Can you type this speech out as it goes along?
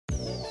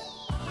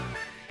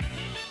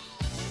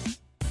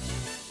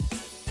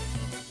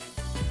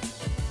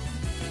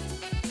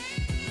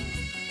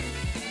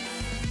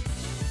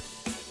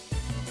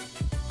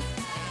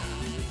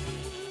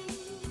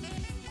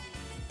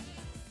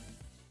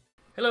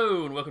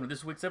Hello, and welcome to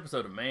this week's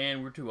episode of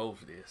Man, We're Too Old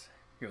for This,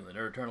 here on the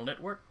Nerd Eternal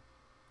Network.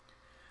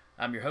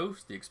 I'm your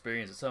host, the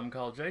experience that some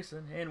call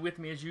Jason, and with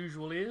me as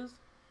usual is...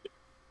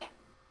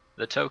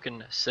 The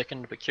token,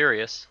 sickened but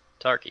curious,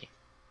 Tarky.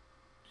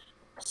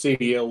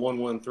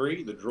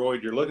 CDL-113, the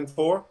droid you're looking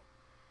for.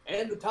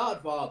 And the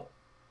Todd Father.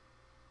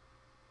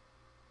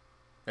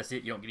 That's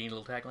it? You don't get any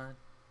little tagline?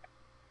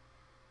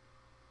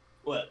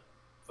 What?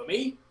 For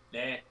me?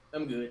 Nah,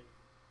 I'm good.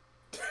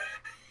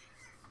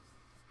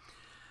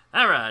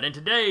 Alright, and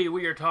today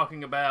we are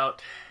talking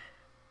about...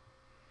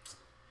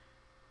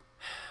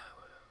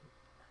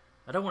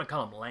 I don't want to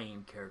call them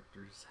lame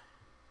characters.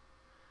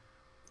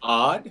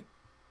 Odd.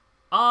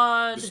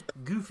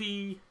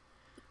 Goofy.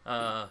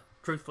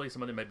 Truthfully,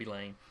 some of them may be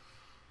lame.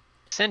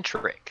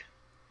 Eccentric.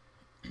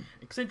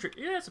 Eccentric,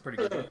 yeah, that's a pretty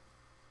good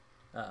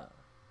one.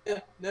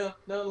 Yeah,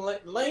 no,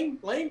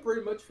 Lane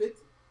pretty much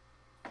fits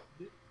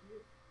it.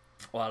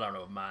 Well, I don't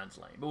know if mine's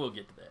lame, but we'll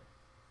get to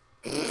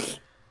that.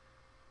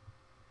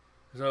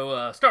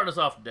 So, starting us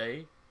off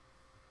today,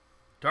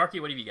 Tarky,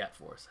 what have you got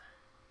for us?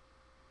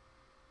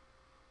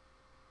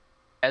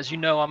 As you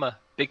know, I'm a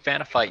big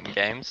fan of fighting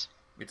games.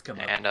 It's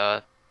coming up.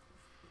 And,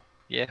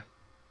 yeah.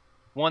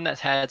 One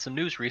that's had some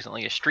news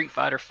recently is Street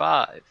Fighter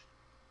V,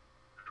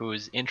 who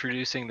is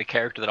introducing the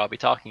character that I'll be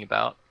talking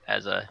about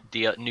as a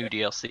new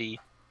DLC,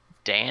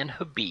 Dan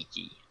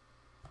Hibiki,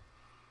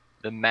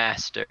 the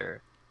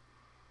master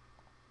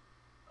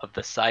of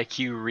the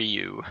Saikyu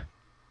Ryu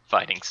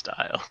fighting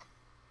style.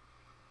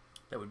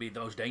 That would be the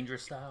most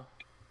dangerous style?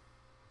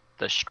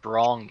 The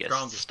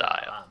strongest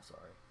style. I'm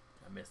sorry.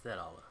 I messed that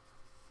all up.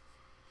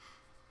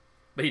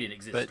 But he didn't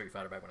exist in Street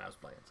Fighter back when I was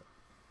playing, so.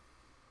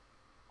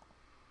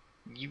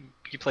 You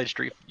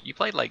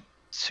played like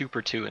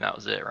Super 2 and that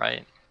was it,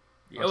 right?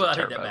 Yeah, well, I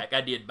take that back.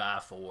 I did buy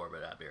 4,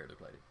 but I barely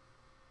played it.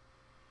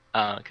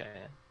 Oh, okay.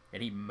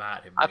 And he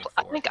might have been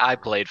I think I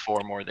played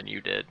 4 more than you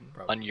did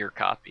on your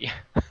copy.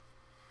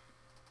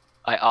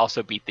 I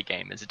also beat the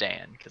game as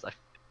Dan, because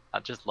I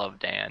just love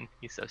Dan.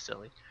 He's so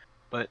silly.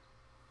 But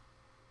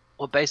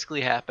what basically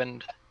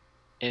happened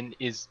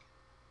is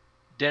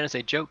Dan is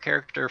a joke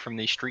character from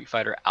the Street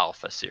Fighter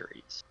Alpha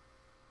series,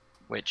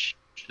 which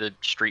the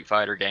Street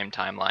Fighter game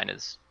timeline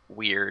is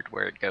weird,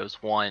 where it goes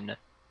 1,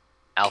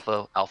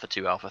 Alpha, Alpha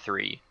 2, Alpha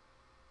 3,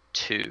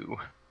 2.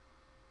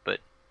 But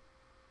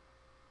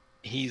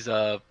his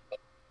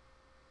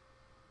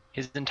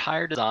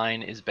entire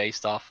design is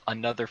based off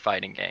another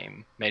fighting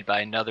game made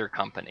by another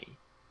company.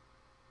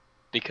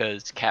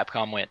 Because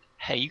Capcom went,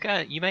 hey,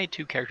 you made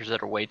 2 characters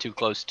that are way too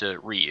close to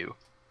Ryu.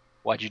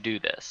 Why'd you do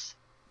this?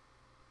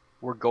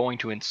 We're going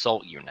to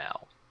insult you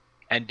now.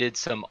 And did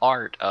some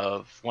art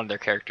of one of their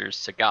characters,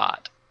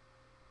 Sagat,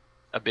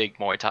 a big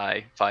Muay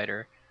Thai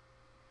fighter,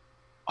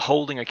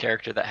 holding a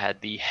character that had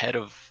the head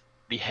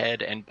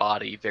and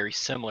body very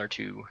similar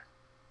to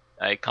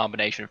a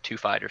combination of 2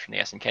 fighters from the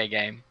SNK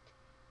game,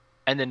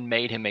 and then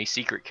made him a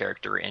secret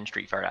character in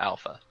Street Fighter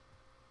Alpha.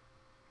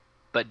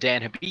 But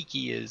Dan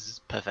Hibiki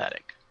is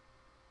pathetic.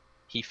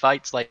 He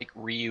fights like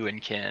Ryu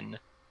and Ken,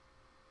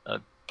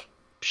 a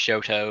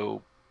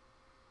Shoto,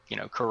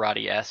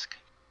 karate-esque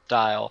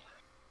style,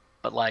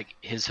 but like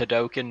his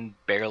Hadoken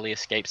barely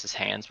escapes his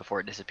hands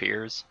before it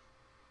disappears,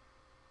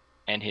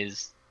 and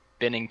his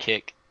spinning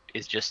kick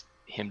is just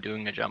him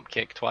doing a jump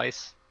kick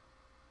twice.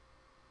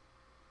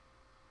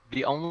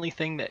 The only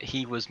thing that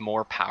he was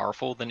more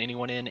powerful than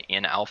anyone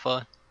in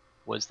Alpha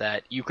was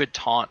that you could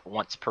taunt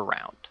once per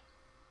round.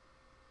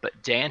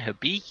 But Dan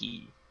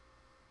Hibiki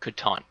could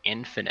taunt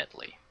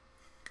infinitely.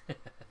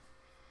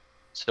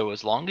 So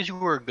as long as you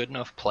were a good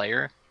enough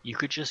player, you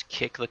could just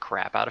kick the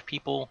crap out of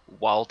people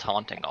while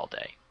taunting all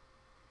day.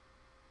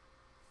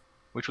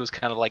 Which was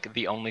kind of like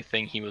the only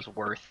thing he was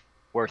worth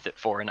it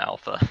for in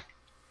Alpha.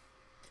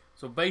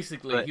 So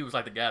basically, he was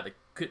like the guy that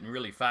couldn't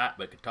really fight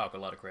but could talk a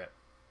lot of crap.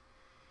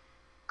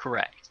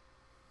 Correct.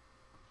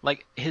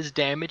 Like his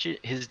damage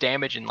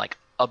and like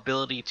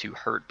ability to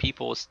hurt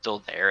people is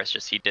still there. It's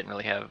just he didn't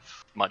really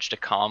have much to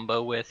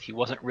combo with. He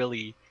wasn't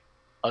really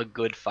a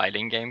good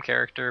fighting game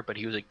character, but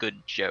he was a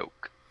good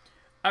joke.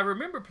 I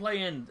remember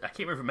playing, I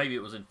can't remember, maybe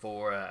it was in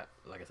 4,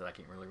 like I said, I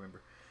can't really remember.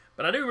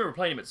 But I do remember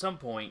playing him at some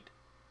point,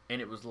 and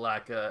it was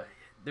like,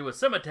 there was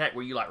some attack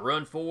where you like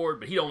run forward,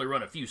 but he'd only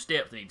run a few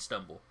steps and he'd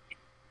stumble.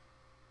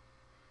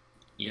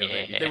 Yeah.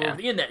 If they were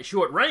within that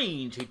short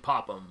range, he'd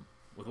pop them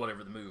with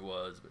whatever the move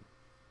was.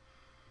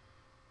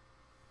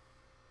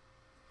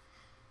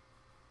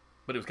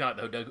 But it was kind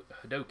of like the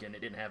Hadoken.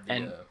 It didn't have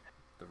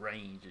the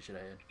range it should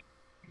have had.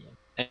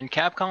 Yeah. And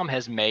Capcom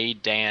has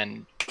made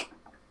Dan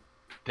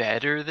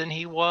better than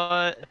he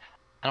was.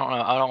 I don't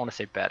know. I don't want to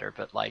say better,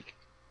 but like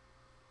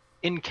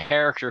in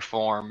character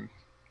form,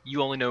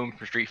 you only know him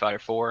from Street Fighter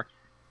 4.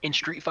 In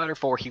Street Fighter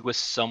 4, he was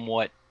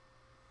somewhat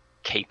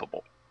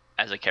capable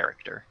as a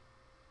character.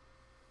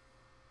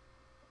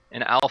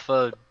 In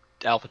Alpha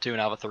 2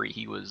 and Alpha 3,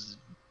 he was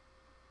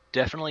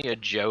definitely a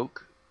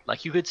joke.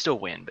 Like, you could still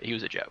win, but he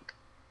was a joke.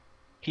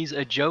 He's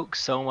a joke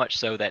so much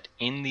so that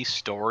in the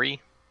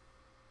story,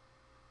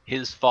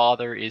 his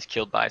father is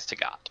killed by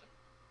Sagat.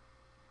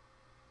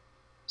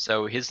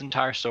 So his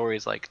entire story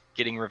is like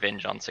getting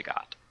revenge on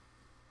Sagat.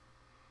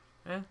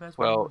 That's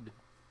Well, good.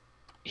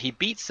 he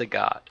beats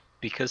Sagat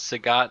because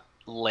Sagat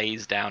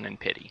lays down in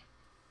pity.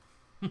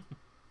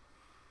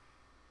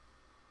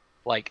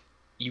 Like,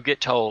 you get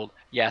told,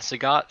 yeah,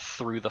 Sagat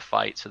threw the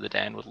fight so that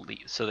Dan would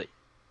leave, so that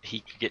he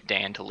could get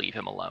Dan to leave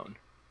him alone.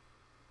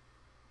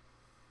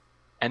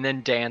 And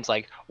then Dan's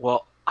like,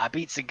 well, I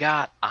beat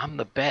Sagat. I'm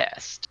the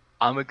best.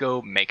 I'm gonna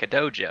go make a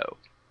dojo.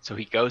 So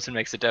he goes and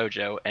makes a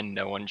dojo, and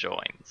no one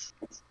joins.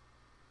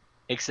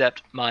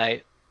 Except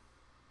my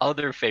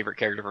other favorite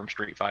character from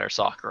Street Fighter,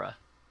 Sakura,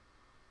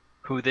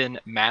 who then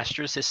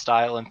masters his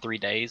style in 3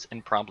 days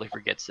and promptly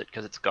forgets it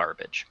because it's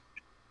garbage.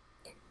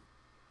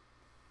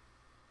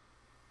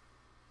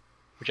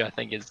 Which I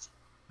think is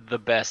the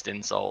best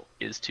insult,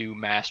 is to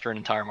master an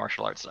entire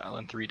martial arts style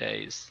in 3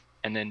 days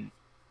and then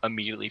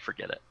immediately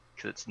forget it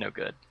because it's no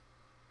good.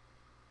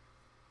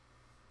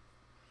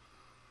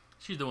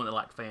 She's the one that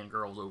like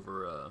fangirls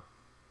over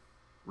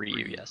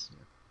Ryu, yes. Yeah.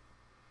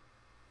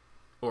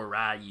 Or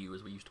Ryu,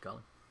 as we used to call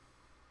him.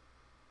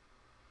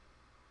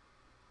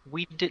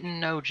 We didn't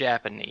know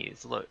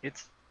Japanese. Look,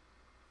 it's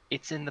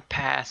in the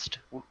past.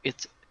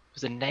 It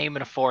was a name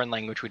in a foreign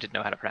language. We didn't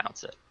know how to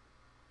pronounce it.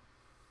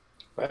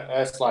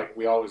 That's like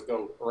we always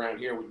go around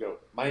here. We go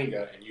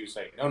manga, and you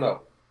say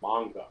no,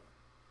 manga.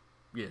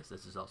 Yes,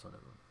 this is also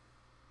another one.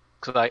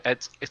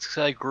 Because it's 'cause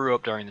I grew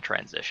up during the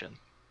transition.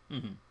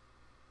 Mm-hmm.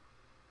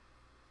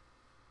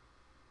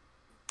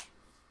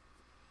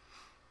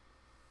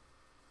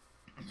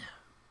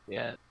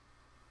 Yeah,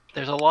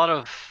 there's a lot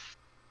of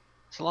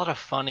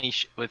funny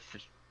with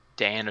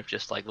Dan, of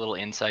just like little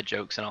inside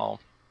jokes and all.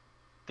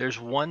 There's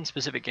one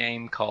specific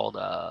game called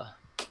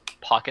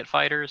Pocket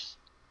Fighters.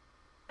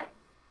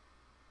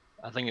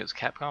 I think it was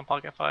Capcom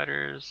Pocket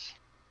Fighters.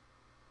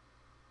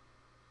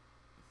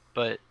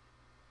 But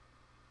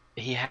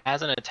he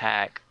has an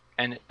attack,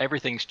 and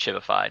everything's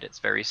chibified. It's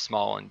very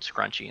small and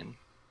scrunchy, and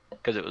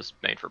because it was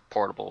made for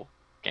portable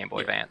Game Boy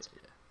Advance.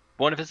 Yeah.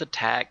 One of his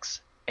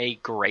attacks, a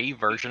gray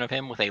version of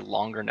him with a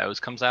longer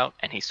nose comes out,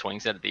 and he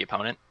swings it at the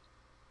opponent,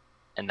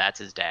 and that's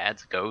his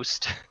dad's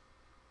ghost.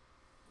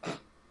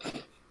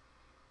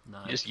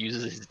 Nice. He just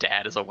uses his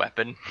dad as a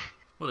weapon.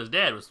 Well, his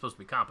dad was supposed to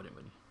be competent,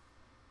 wasn't he?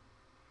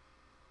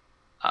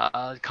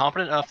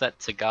 Competent enough that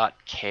Sagat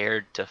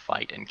cared to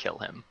fight and kill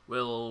him.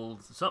 Well,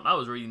 something I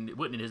was reading,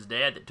 wasn't it his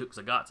dad that took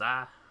Sagat's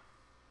eye?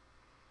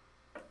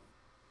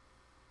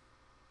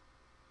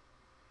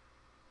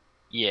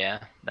 Yeah,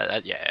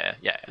 yeah.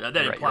 That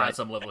You're implies right.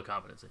 some level of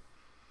competency.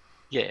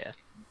 Yeah.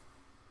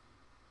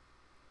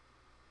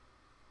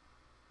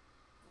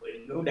 Way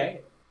to go,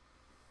 Dad.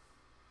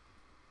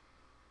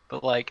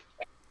 But like,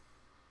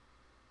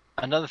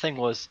 another thing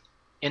was,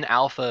 in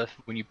Alpha,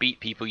 when you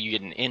beat people, you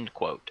get an end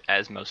quote,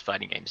 as most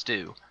fighting games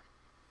do.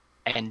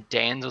 And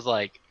Dan's was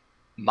like,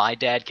 my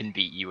dad can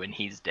beat you and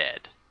he's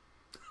dead.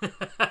 I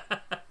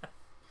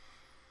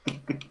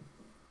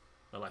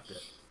like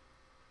that.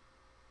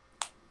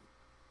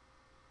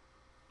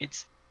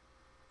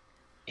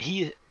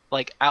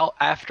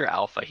 After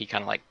Alpha, he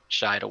kind of like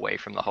shied away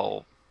from the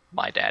whole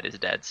my dad is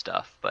dead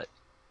stuff, but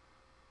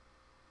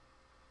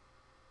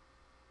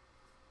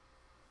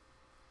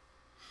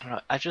I don't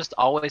know, I just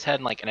always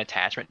had like an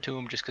attachment to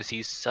him just because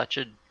he's such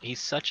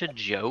a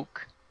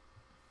joke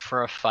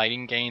for a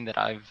fighting game that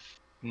I've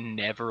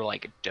never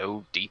like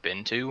dove deep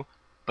into,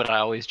 but I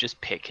always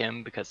just pick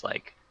him because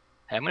like,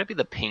 hey, I'm gonna be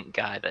the pink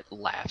guy that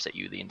laughs at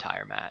you the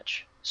entire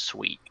match.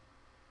 Sweet.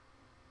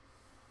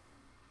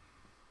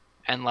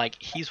 And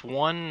like, he's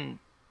won,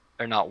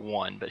 or not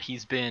won, but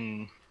he's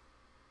been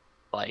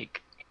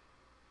like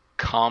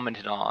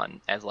commented on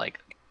as like,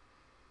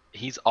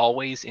 he's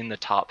always in the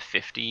top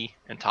 50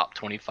 and top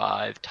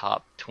 25,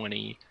 top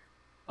 20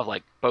 of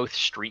like both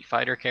Street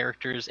Fighter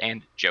characters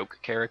and joke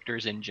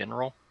characters in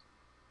general.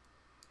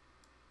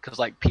 Because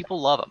like,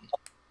 people love him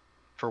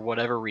for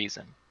whatever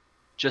reason.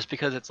 Just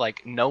because it's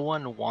like, no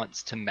one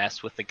wants to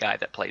mess with the guy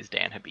that plays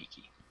Dan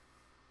Hibiki.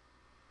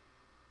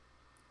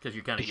 Because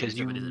you're kind of Because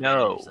giving some you of his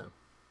know, advantage, so.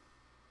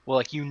 well,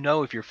 like, you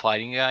know, if you're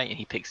fighting a guy and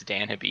he picks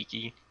Dan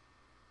Hibiki,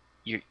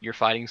 you're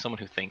fighting someone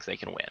who thinks they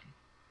can win.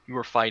 You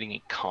are fighting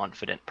a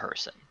confident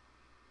person.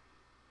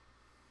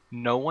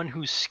 No one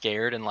who's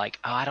scared and like,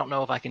 oh, I don't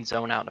know if I can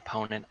zone out an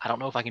opponent, I don't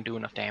know if I can do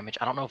enough damage,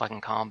 I don't know if I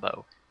can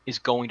combo, is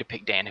going to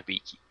pick Dan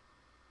Hibiki.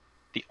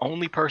 The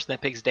only person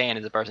that picks Dan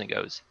is the person that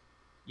goes,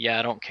 yeah,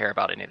 I don't care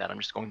about any of that, I'm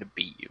just going to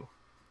beat you.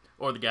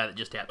 Or the guy that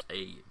just taps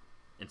A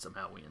and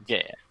somehow wins.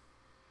 Yeah.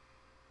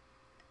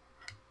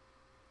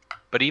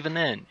 But even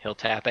then, he'll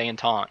tap A and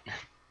taunt.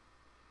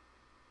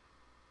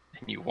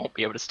 And you won't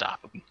be able to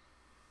stop him.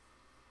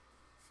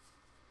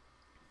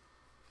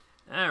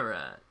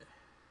 Alright.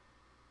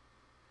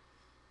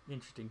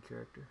 Interesting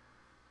character.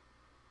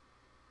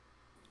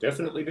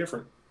 Definitely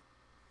different.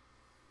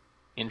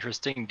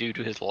 Interesting due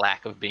to his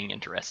lack of being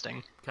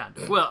interesting. Kind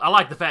of. Well, I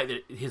like the fact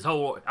that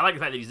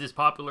he's this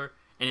popular,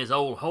 and his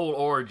whole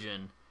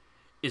origin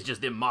is just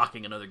them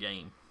mocking another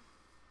game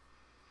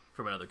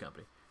from another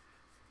company.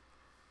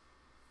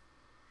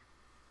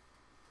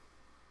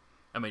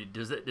 I mean,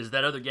 does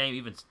that other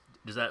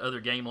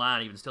game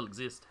line even still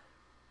exist?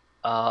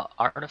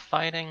 Art of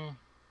Fighting?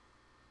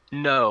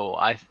 No,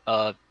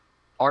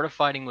 Art of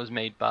Fighting was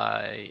made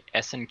by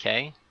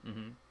SNK.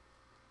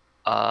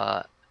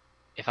 Mm-hmm.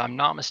 If I'm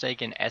not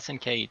mistaken,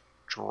 SNK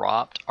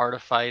dropped Art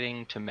of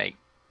Fighting to make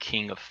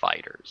King of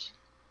Fighters.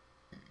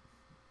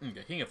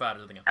 Okay, King of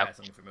Fighters, I think I'm Now,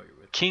 passingly familiar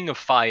with. King of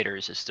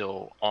Fighters is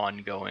still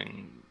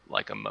ongoing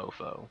like a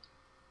mofo.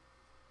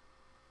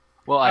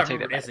 Well, I take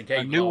that back. SNK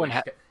A new one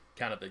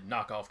kind of the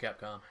knockoff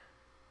Capcom.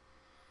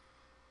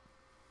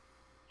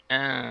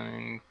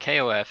 and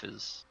KOF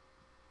is,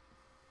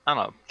 I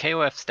don't know.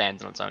 KOF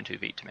stands on its own 2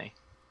 feet to me.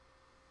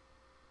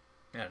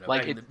 I don't know.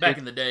 Like back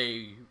in the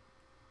day,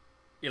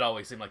 it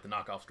always seemed like the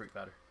knockoff Street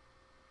Fighter.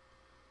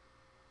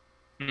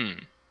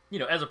 You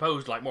know, as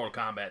opposed to like Mortal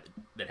Kombat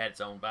that had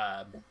its own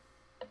vibe.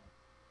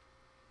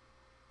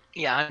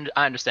 Yeah,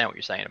 I understand what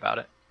you're saying about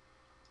it.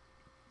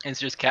 It's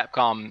just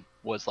Capcom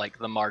was like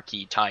the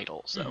marquee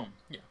title, so.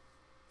 Yeah.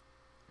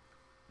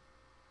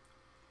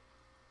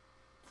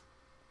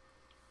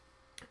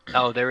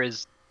 Oh, there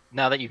is,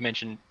 now that you've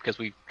mentioned, because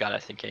we've got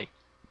SNK,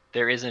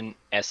 there is an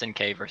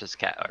SNK versus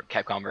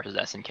Capcom versus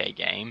SNK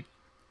game.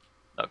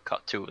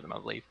 2 of them, I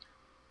believe.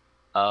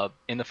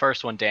 In the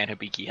first one, Dan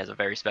Hibiki has a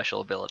very special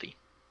ability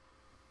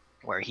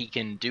where he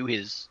can do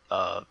his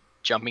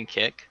jumping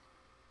kick,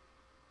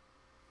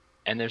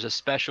 and there's a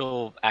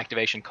special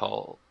activation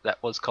that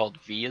was called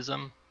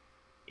Vism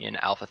in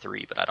Alpha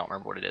 3, but I don't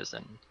remember what it is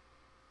in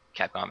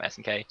Capcom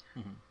SNK.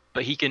 Mm-hmm.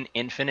 But he can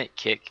infinite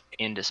kick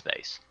into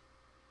space,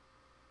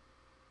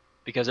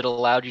 because it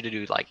allowed you to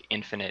do like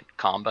infinite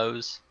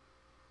combos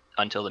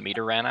until the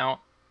meter ran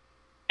out,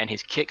 and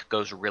his kick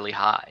goes really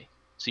high.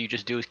 So you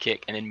just do his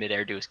kick, and then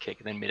midair do his kick,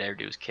 and then midair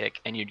do his kick,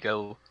 and you'd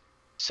go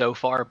so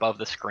far above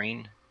the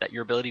screen that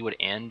your ability would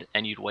end,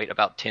 and you'd wait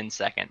about 10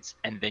 seconds,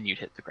 and then you'd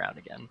hit the ground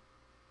again.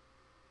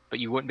 But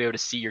you wouldn't be able to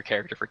see your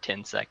character for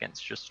 10 seconds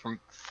just from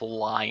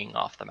flying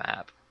off the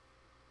map.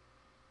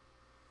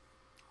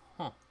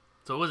 Huh.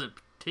 So it wasn't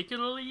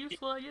particularly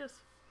useful, I guess?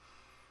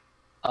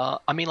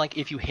 I mean, like,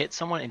 if you hit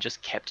someone and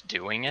just kept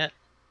doing it,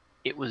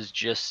 it was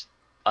just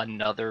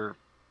another,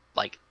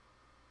 like,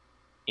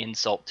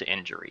 insult to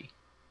injury.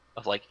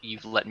 Of, like,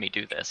 you've let me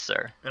do this,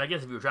 sir. And I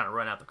guess if you were trying to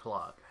run out the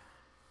clock.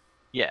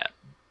 Yeah.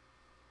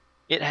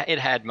 It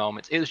had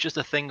moments. It was just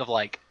a thing of,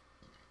 like,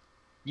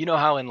 you know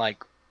how in,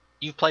 like,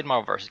 you've played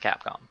Marvel vs.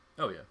 Capcom.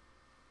 Oh, yeah.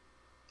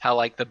 How,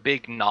 like, the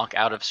big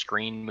knockout of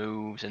screen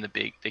moves and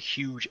the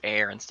huge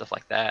air and stuff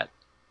like that.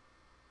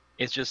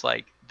 It's just,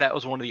 like, that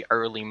was one of the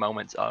early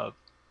moments of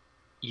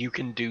you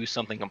can do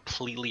something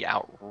completely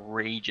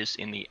outrageous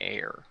in the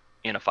air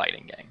in a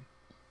fighting game.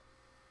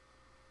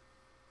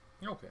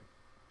 Okay.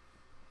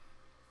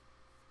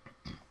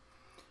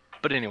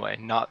 But anyway,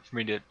 not for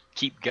me to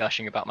keep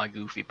gushing about my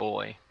goofy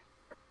boy.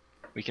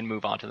 We can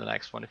move on to the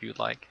next one if you would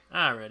like.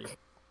 Alrighty.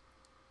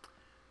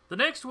 The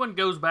next one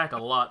goes back a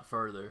lot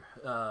further.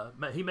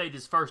 He made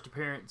his first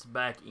appearance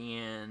back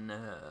in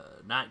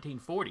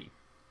 1940.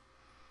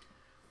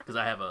 Because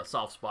I have a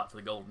soft spot for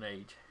the Golden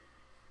Age.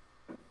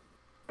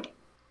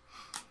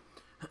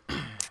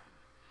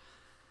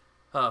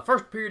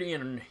 First appeared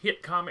in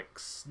Hit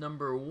Comics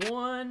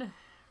 #1.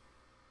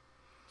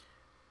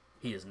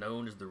 He is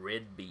known as the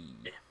Red Bee.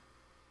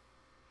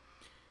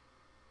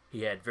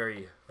 He had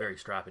very, very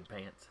striped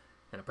pants,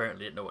 and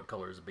apparently didn't know what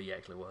color his bee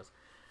actually was.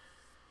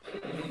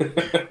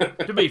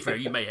 To be fair,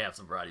 you may have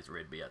some varieties of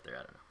Red Bee out there,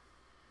 I don't know.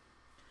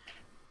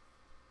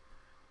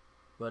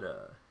 But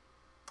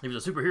he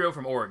was a superhero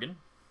from Oregon.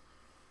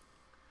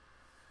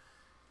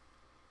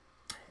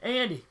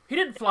 And he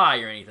didn't fly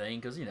or anything,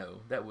 because, you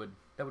know, that would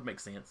make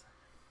sense.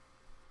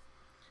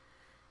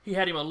 He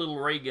had him a little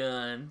ray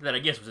gun that I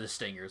guess was his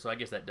stinger, so I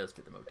guess that does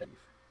fit the motif.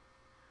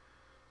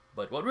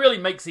 But what really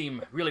makes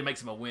him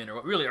a winner,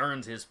 what really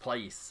earns his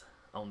place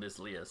on this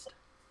list,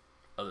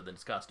 other than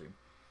his costume,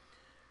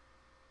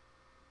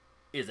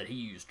 is that he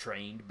used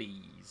trained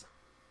bees.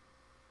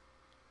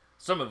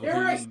 Some of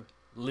whom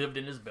lived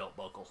in his belt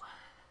buckle.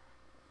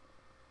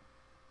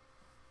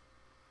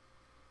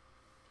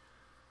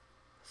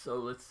 So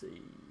let's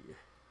see.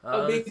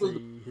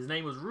 His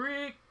name was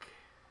Rick.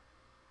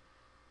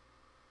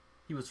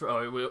 He was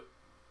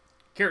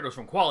characters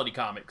from Quality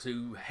Comics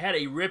who had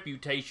a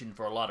reputation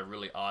for a lot of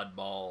really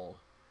oddball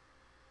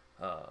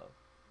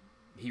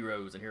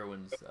heroes and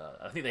heroines.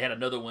 I think they had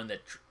another one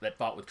that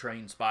fought with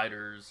trained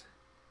spiders.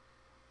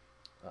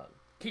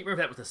 Can't remember if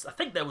that was this. I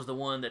think that was the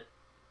one that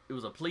it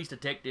was a police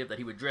detective that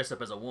he would dress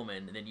up as a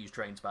woman and then use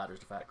trained spiders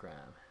to fight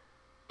crime.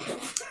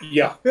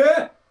 Yeah.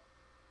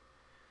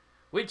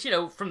 Which, you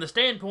know, from the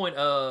standpoint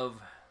of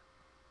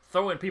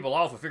throwing people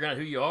off or figuring out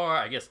who you are,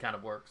 I guess kind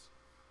of works.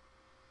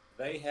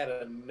 They had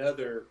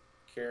another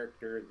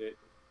character that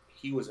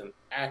he was an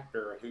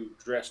actor who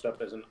dressed up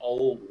as an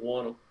old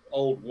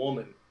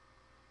woman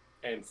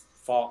and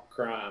fought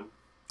crime.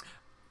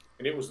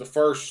 And it was the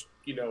first,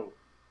 you know,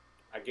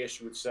 I guess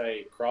you would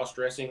say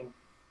cross-dressing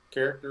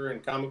character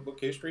in comic book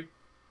history.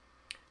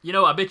 You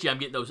know, I bet you I'm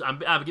getting those. I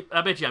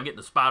bet you I'm getting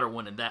the spider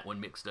one and that one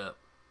mixed up.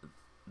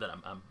 That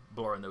I'm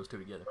blurring those two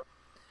together.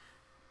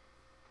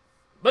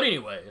 But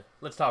anyway,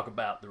 let's talk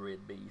about the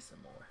Red Bee some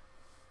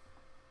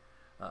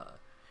more.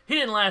 He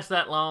didn't last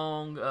that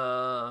long.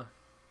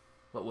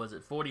 What was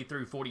it? 40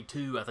 through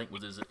 42, I think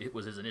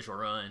was his initial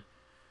run,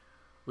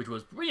 which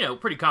was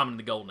pretty common in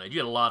the Golden Age. You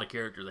had a lot of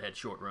characters that had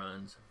short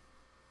runs.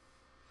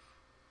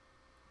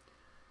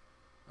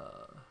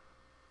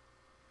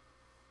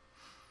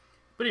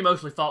 But he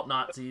mostly fought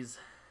Nazis,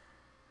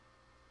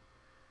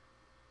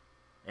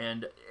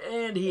 and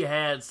he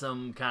had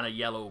some kind of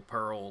yellow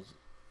peril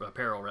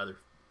rather,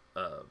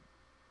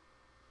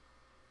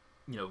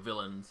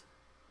 villains.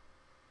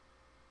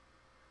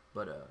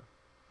 But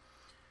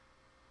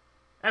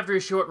after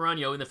his short run,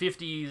 in the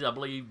 50s, I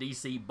believe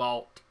DC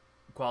bought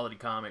Quality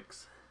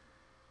Comics,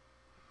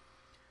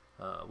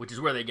 which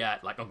is where they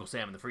got, like, Uncle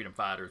Sam and the Freedom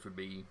Fighters would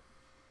be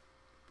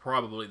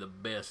probably the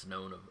best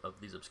known of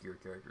these obscure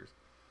characters.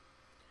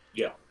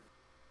 Yeah.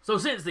 So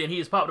since then, he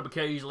has popped up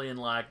occasionally in,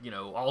 like,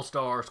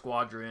 All-Star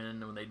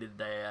Squadron when they did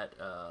that.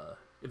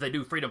 If they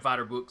do Freedom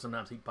Fighter books,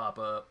 sometimes he'd pop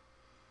up.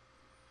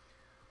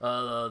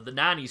 The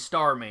 90s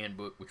Starman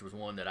book, which was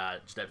one that I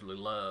just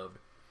absolutely loved.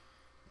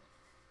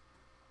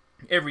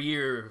 Every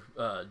year,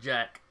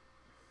 Jack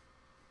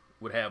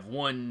would have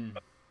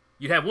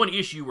you'd have one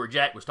issue where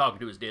Jack was talking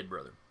to his dead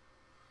brother.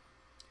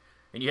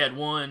 And you had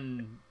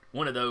one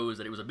of those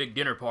that it was a big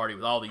dinner party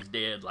with all these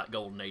dead, like,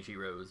 Golden Age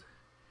heroes.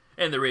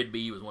 And the Red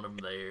Bee was one of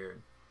them there.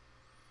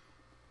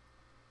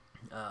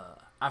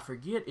 I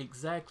forget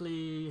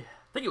exactly.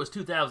 I think it was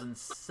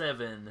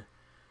 2007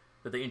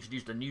 that they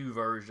introduced a new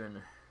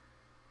version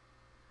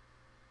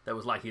that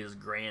was like his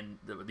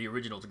the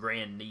original's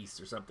grand niece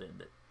or something.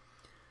 That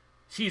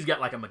she's got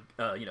like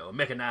a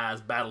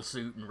mechanized battle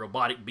suit and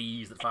robotic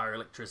bees that fire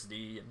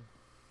electricity, and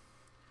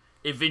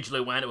eventually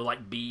wound up with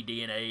like bee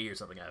DNA or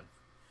something.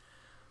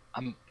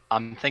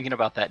 I'm thinking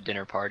about that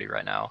dinner party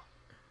right now.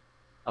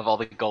 Of all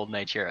the Golden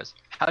Age heroes.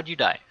 How'd you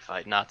die?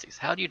 Fight Nazis.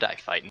 How'd you die?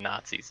 Fight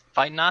Nazis.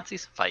 Fight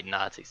Nazis? Fight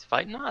Nazis.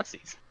 Fight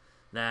Nazis.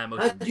 Nah,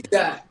 How'd you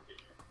die?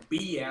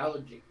 Bee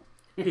allergy.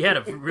 He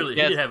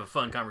did have a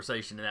fun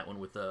conversation in that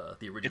one with the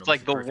original. It's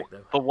like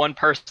the one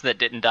person that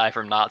didn't die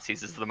from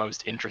Nazis is the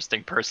most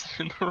interesting person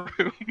in the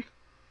room.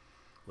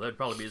 Well, that'd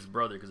probably be his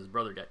brother, because his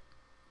brother got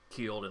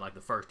killed in like the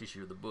first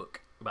issue of the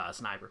book by a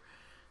sniper.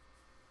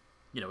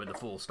 In the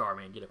full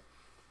Starman getup.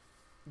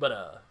 But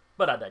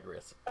I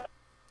digress.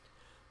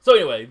 So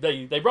anyway,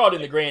 they brought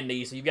in the grand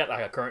niece, so you've got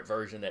like a current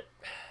version that,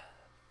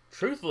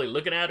 truthfully,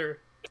 looking at her,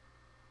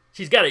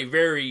 she's got a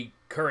very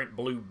current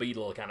Blue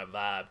Beetle kind of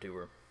vibe to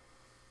her,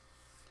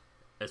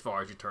 as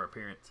far as just her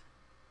appearance.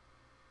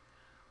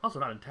 Also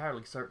not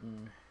entirely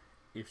certain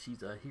if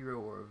she's a hero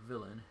or a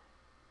villain,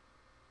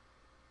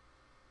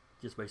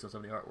 just based on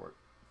some of the artwork.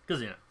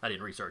 Because, I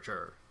didn't research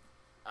her.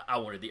 I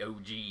wanted the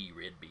OG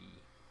Red Bee.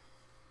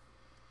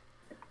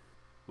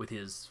 With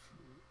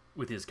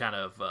his kind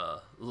of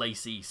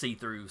lacy,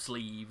 see-through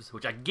sleeves,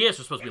 which I guess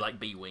are supposed to be like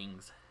bee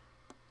wings.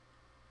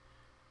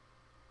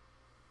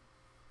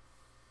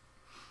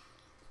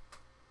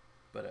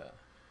 But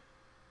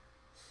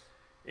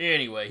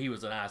anyway, he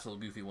was a nice little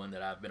goofy one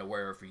that I've been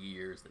aware of for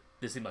years. That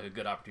this seemed like a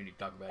good opportunity to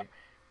talk about him,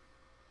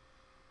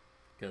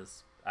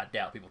 because I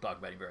doubt people talk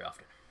about him very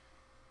often.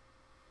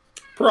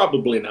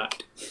 Probably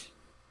not.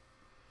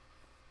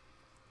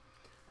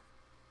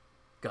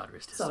 God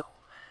rest his soul.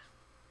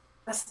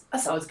 I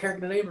saw his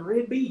character named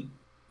Red Bee.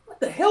 What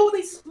the hell were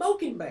they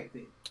smoking back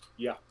then?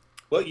 Yeah.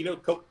 Well,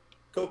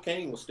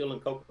 cocaine was still in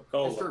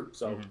Coca-Cola. That's true.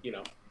 So,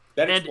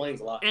 that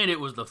explains a lot. And it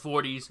was the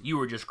 40s. You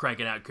were just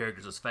cranking out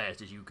characters as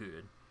fast as you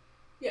could.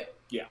 Yeah.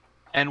 Yeah.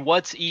 And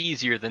what's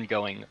easier than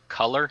going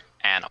color,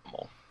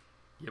 animal?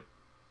 Yep.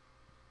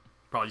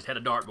 Probably just had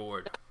a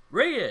dartboard.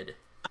 Red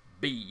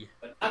Bee.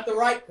 But not the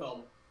right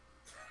color.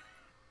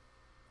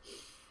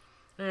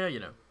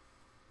 Yeah,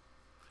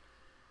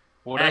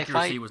 Would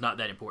accuracy was not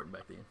that important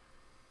back then.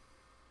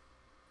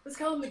 Let's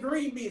call him the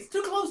Green Bee. It's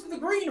too close to the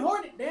Green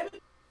Hornet, damn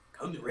it.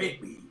 Come the Red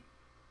Bee.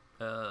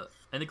 And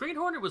the Green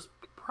Hornet was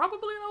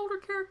probably an older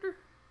character.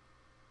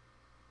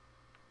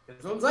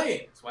 That's what I'm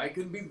saying. That's why it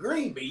couldn't be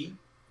Green Bee.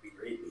 It'd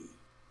be Red Bee.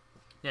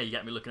 Yeah, you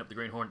got me looking up the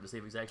Green Hornet to see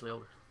if he's actually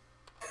older.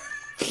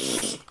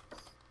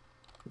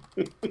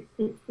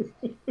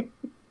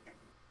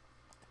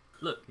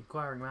 Look,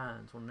 inquiring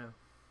minds want to know.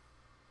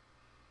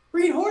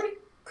 Green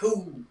Hornet?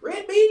 Cool.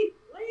 Red Bee?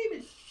 Lame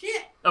as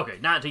shit. Okay,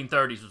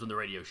 1930s was when the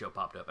radio show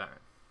popped up. All right.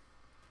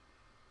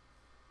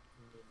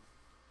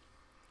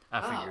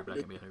 I figured, but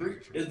I can be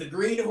 100% Does the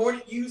Green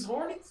Hornet use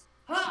hornets?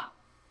 Ha!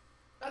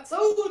 Not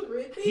so with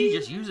Red Bee. He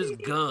just uses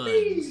guns.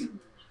 He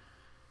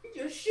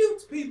just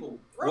shoots people.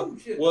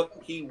 Shit. Well,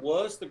 he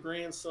was the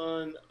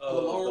grandson of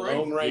the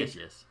Lone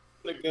Ranger. Yes.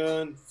 The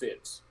gun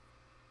fits.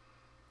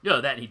 Yeah,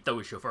 that and he'd throw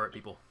his chauffeur at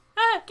people.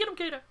 Ah, get him,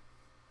 Kato.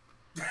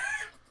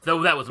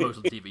 Though that was most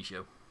of the TV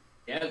show.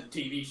 Yeah, it's a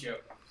TV show.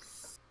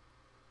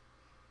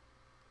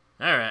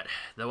 All right,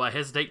 though I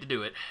hesitate to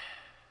do it.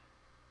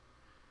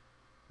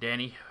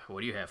 Danny, what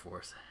do you have for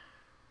us?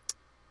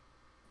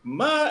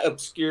 My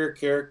obscure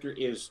character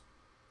is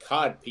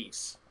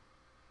Codpiece.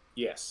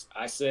 Yes,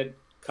 I said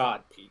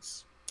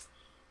Codpiece.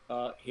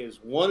 His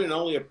one and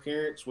only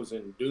appearance was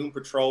in Doom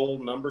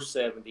Patrol number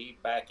 70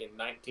 back in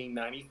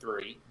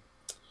 1993.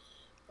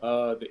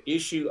 The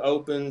issue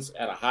opens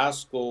at a high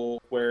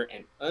school where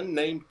an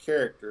unnamed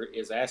character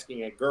is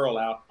asking a girl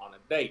out on a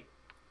date,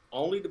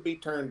 only to be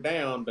turned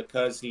down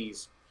because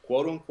he's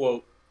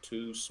quote-unquote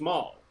too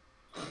small.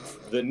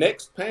 The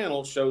next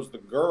panel shows the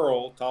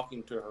girl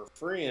talking to her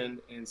friend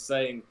and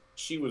saying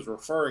she was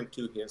referring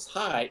to his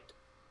height,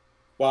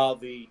 while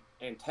the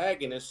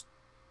antagonist,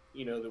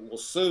 that will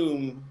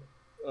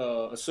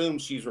assume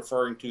she's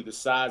referring to the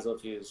size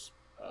of his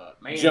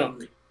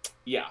junk.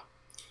 Yeah.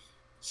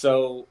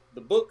 So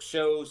the book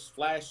shows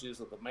flashes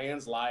of the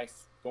man's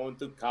life going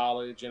through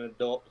college and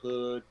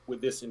adulthood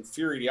with this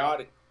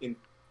inferiority.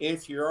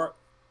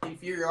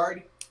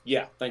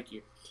 Yeah, thank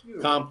you.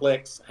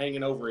 Complex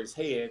hanging over his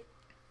head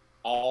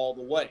all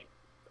the way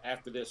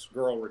after this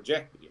girl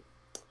rejected him.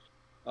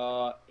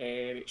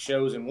 And it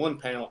shows in one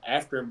panel,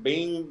 after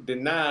being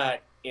denied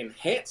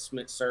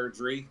enhancement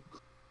surgery,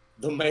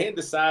 the man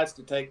decides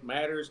to take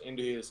matters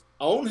into his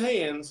own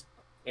hands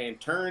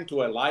and turn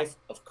to a life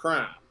of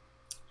crime.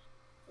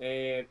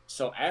 And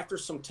so after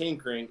some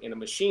tinkering in a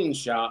machine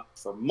shop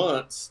for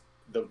months,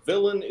 the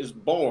villain is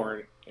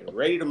born and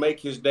ready to make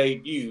his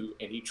debut,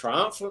 and he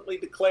triumphantly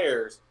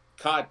declares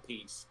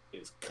Codpiece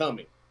is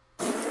coming.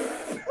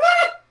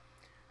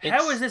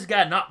 How has this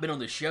guy not been on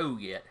the show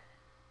yet?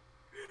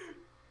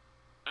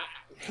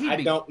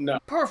 I don't know.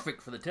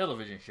 Perfect for the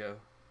television show.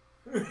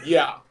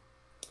 Yeah.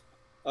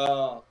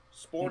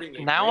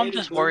 Sporting. Now I'm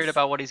just worried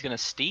about what he's going to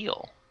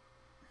steal.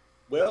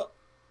 Well,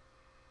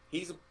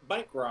 he's a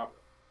bank robber.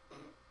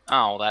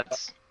 Oh,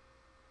 that's...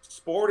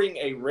 Sporting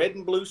a red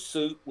and blue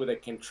suit with a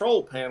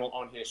control panel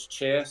on his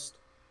chest,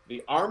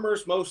 the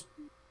armor's most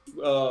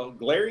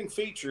glaring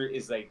feature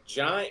is a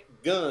giant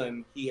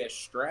gun he has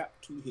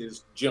strapped to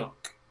his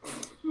junk.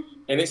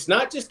 And it's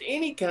not just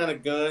any kind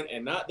of gun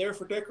and not there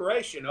for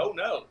decoration. Oh,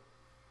 no.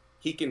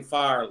 He can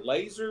fire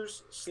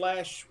lasers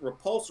 /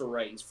 repulsor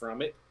rays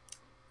from it.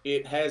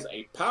 It has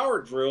a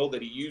power drill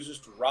that he uses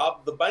to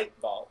rob the bank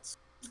vaults.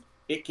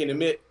 It can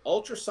emit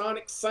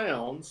ultrasonic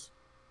sounds,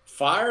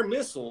 fire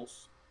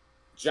missiles,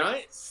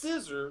 giant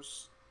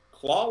scissors,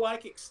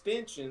 claw-like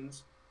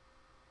extensions,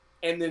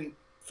 and then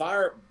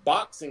fire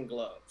boxing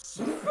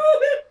gloves.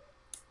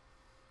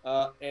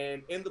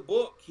 And in the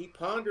book, he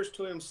ponders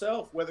to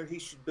himself whether he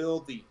should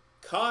build the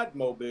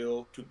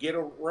Codmobile to get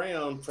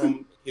around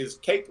from his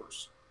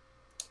capers.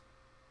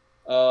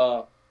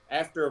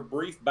 After a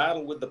brief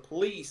battle with the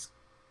police,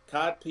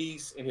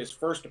 Codpiece, in his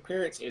first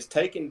appearance, is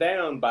taken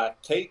down by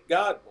Kate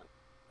Godwin,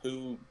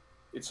 who,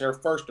 it's her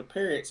first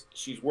appearance.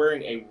 She's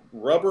wearing a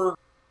rubber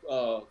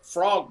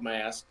frog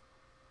mask,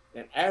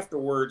 and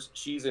afterwards,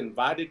 she's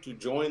invited to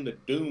join the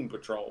Doom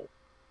Patrol.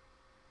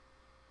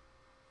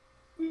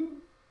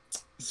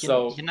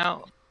 So,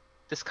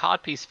 this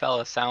Codpiece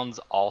fella sounds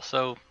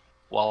also,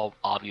 well,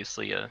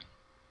 obviously a,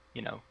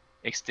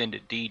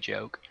 extended D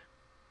joke.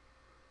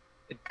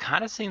 It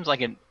kind of seems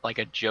like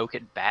a joke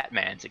at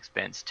Batman's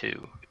expense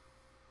too.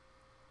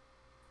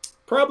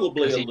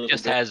 Probably because he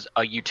just has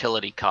a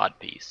utility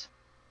codpiece.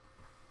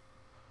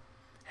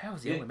 How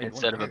is he only made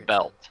instead one of a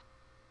belt?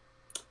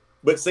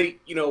 But see,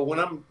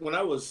 when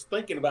I was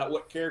thinking about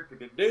what character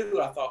to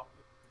do, I thought,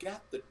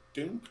 got the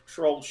Doom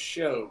Patrol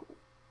show.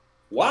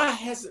 Why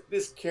hasn't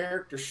this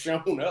character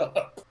shown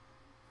up?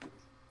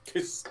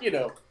 Because,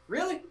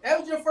 Really? That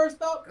was your first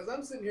thought? Because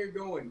I'm sitting here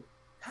going,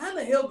 how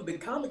the hell did the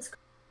comics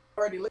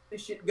already let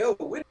this shit go?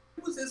 When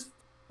was this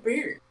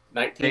appearing?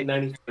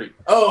 1993.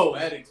 Oh,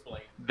 that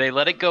explains. They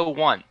let it go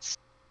once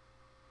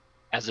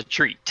as a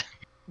treat.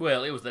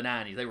 Well, it was the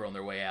 90s. They were on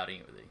their way out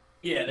anyway.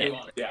 Yeah, they were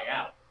on their way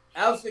out.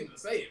 I was thinking to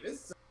say, if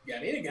this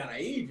got any kind of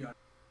age on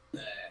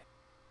it,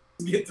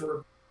 get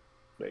through.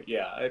 But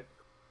yeah,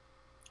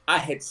 I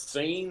had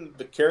seen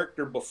the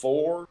character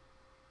before.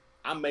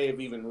 I may have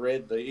even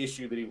read the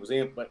issue that he was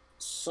in, but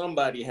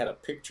somebody had a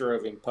picture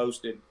of him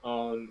posted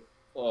on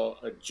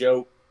a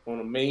joke on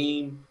a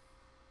meme.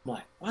 I'm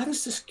like, why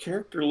does this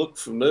character look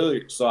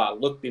familiar? So I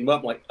looked him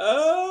up, like,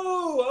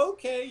 oh,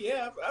 okay,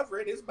 yeah, I've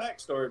read his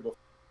backstory before.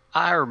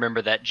 I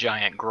remember that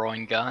giant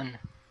groin gun.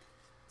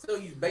 So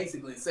he's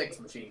basically a sex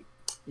machine.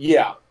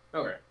 Yeah.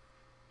 Okay.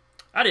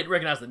 I didn't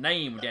recognize the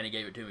name when Danny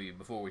gave it to me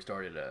before we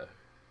started,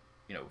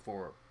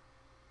 before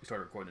we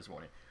started recording this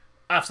morning.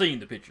 I've seen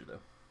the picture, though.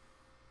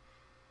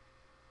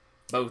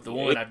 Both the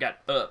one I've got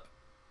up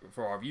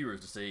for our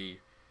viewers to see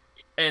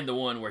and the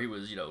one where he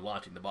was,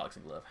 launching the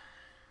boxing glove.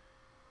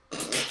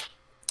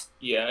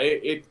 Yeah,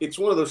 it's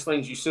one of those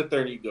things you sit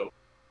there and you go,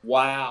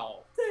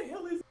 wow. What the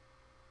hell is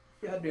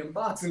goddamn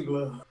boxing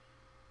glove?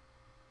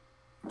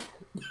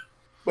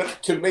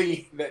 But to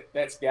me,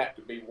 that's got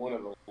to be one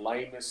of the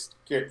lamest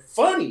characters.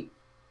 Funny,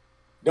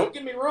 don't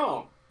get me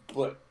wrong,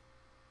 but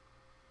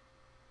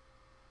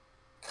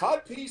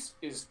Codpiece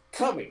is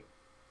coming.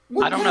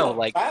 What I don't know,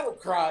 kind of battle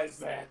cry is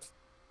that?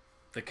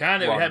 The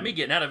kind that would have me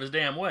getting out of his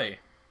damn way.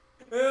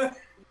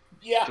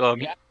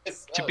 Yeah.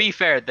 To be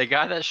fair, the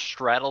guy that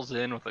straddles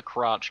in with a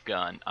crotch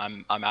gun,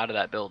 I'm out of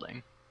that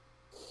building.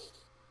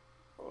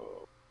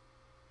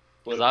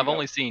 Because But, I've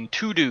only seen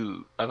two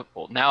dudes.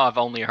 Well, now I've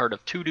only heard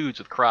of two dudes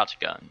with crotch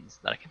guns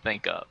that I can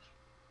think of,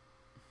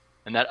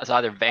 and that is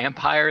either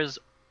vampires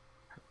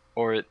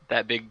or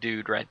that big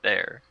dude right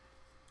there.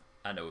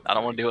 I know. I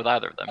don't want to deal with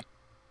either of them.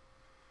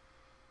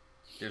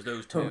 There's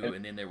those two,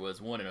 and then there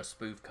was one in a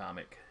spoof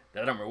comic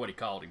that I don't remember what he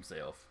called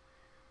himself,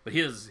 but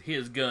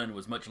his gun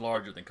was much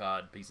larger than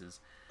cod pieces,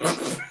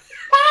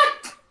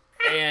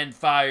 and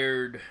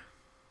fired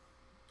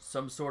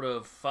some sort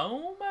of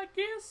foam. I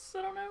guess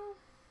I don't know.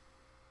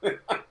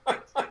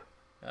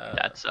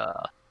 That's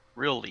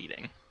real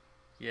leading.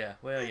 Yeah,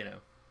 well, you know,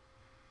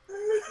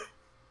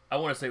 I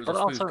want to say it was But a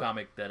spoof also-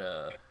 comic that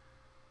oh,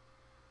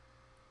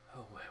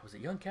 was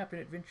it Young Captain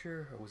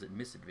Adventure or was it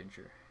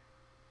Misadventure?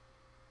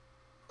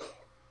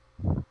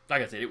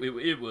 Like I said,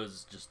 it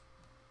was just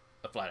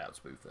a flat out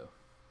spoof though,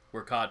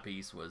 where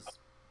Codpiece was,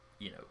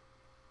 you know,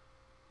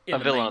 in A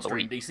the villain of the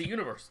mainstream week. DC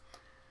universe.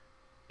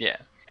 Yeah,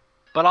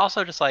 but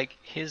also just like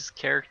his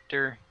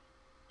character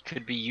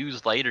could be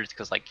used later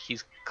because like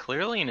he's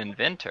clearly an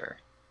inventor.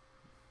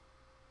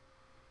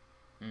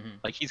 Mm-hmm.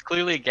 Like he's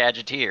clearly a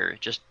gadgeteer,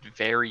 just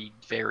very,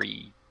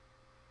 very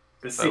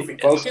Specific.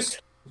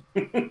 focused.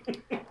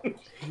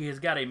 He has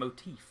got a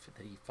motif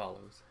that he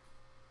follows.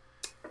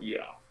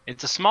 Yeah.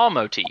 It's a small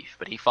motif,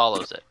 but he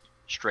follows it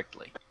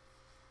strictly.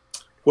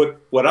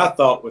 What I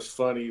thought was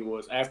funny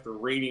was after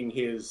reading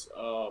his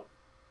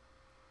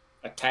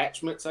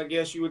attachments, I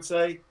guess you would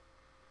say,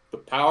 the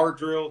power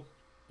drill,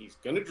 he's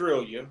going to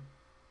drill you.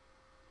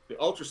 The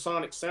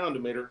ultrasonic sound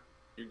emitter,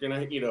 you're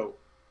going to,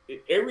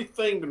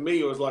 everything to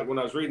me was like when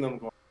I was reading them,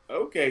 going,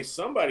 okay,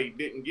 somebody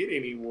didn't get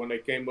any when they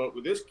came up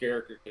with this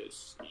character.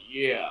 Cause,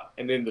 yeah.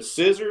 And then the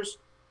scissors,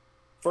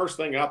 first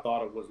thing I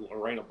thought of was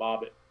Lorena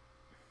Bobbitt.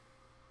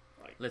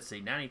 Let's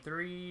see,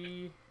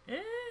 93.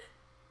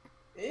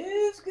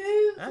 It's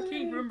good. I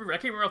can't remember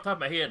off the top of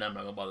my head. And I'm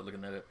not gonna bother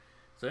looking that up.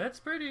 So that's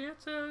pretty.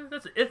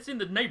 It's in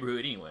the neighborhood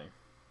anyway.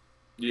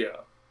 Yeah.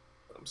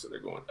 I'm sitting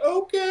there going,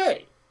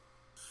 okay.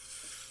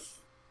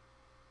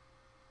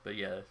 But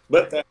yeah.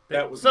 But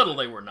that was subtle.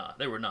 They were not.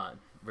 They were not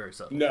very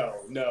subtle.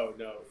 No.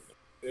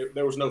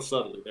 There was no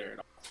subtlety there at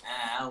all.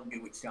 I don't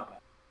get what you're talking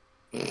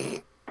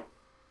about.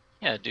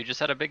 Yeah, dude just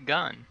had a big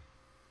gun.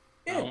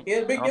 Yeah, he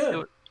had a big I don't gun.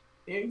 feel-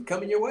 Yeah,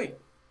 coming your way.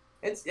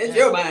 It's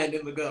your mind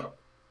in the gutter.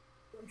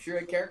 I'm sure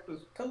that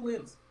character's totally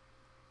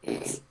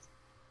innocent.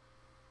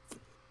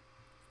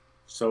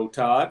 So,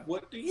 Todd,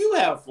 what do you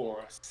have for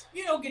us?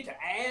 You don't get to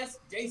ask.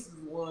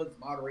 Jason's the one that's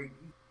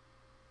moderating.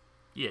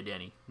 Yeah,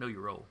 Danny, know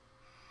your role.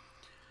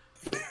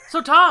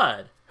 So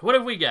Todd, what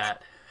have we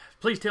got?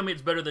 Please tell me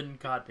it's better than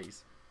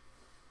Codpiece.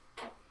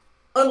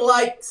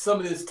 Unlike some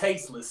of this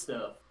tasteless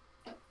stuff,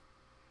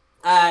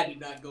 I did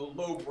not go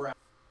lowbrow.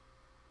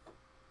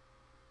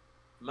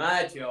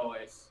 My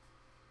choice,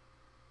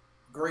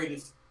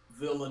 greatest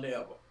villain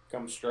ever.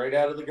 Comes straight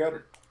out of the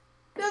gutter.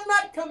 Does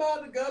not come out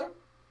of the gutter.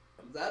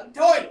 Comes out of the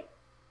toilet.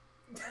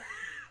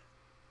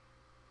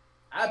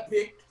 I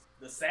picked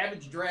the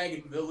Savage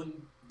Dragon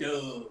villain,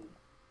 Doug.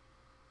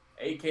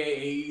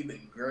 A.K.A. the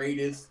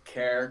greatest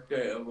character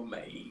ever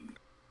made.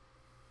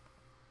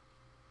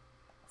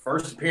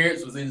 First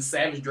appearance was in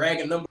Savage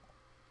Dragon number.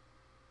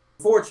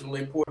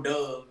 Unfortunately, poor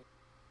Doug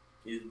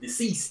is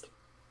deceased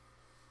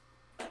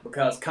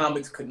because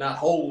comics could not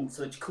hold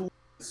such coolness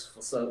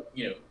for so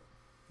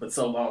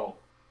long.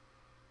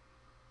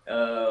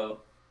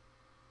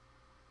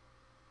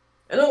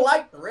 And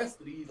unlike the rest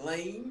of these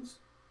lames,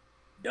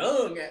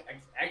 Doug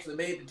actually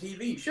made the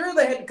TV. Sure,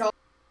 they had to call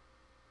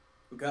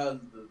him because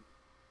the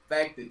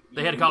fact that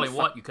They had to call him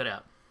what? You cut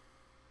out.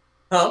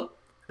 Huh?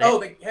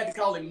 They had to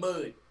call him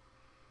Mud.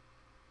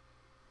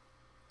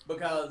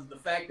 Because the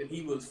fact that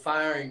he was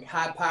firing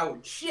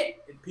high-powered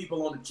shit at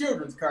people on the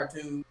children's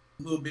cartoon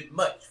was a little bit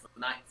much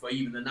for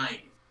even the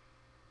 90s.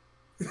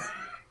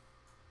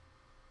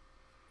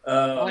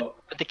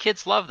 But the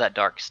kids love that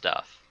dark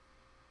stuff.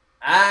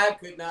 I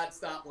could not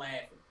stop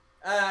laughing.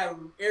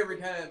 Every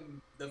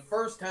time, the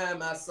first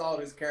time I saw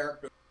this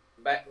character,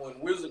 back when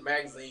Wizard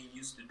Magazine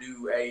used to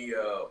do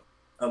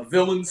a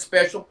villain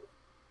special,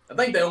 I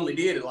think they only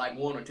did it like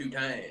one or two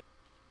times.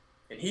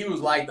 And he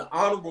was like the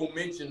honorable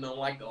mention on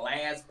like the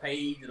last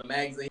page of the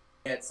magazine.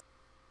 Had some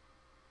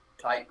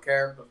type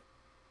character.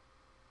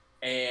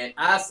 And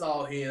I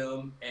saw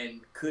him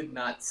and could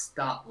not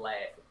stop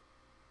laughing.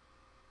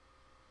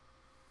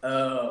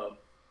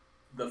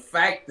 The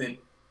fact that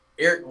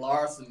Eric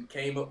Larson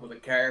came up with a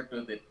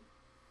character that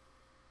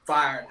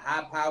fired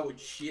high-powered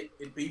shit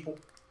at people.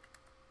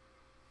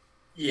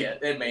 Yeah,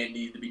 that man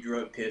needs to be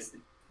drug tested.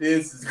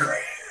 This is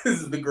great.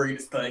 This is the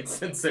greatest thing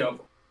since ever.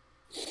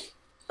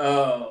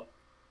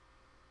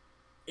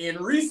 In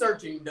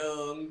researching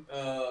Dung,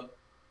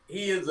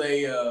 he is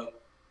a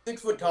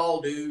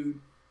 6-foot-tall dude,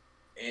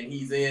 and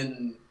he's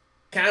in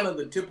kind of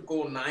the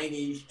typical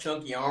 90s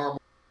chunky armor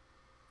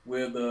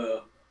with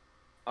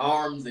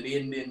arms that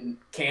end in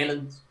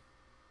cannons.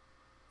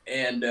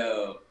 And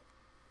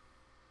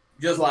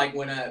just like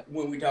when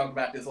we talked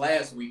about this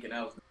last week, and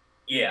I was,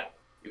 yeah,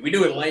 if we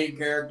do it lame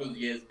characters,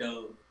 yes,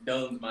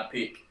 Dung's my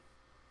pick.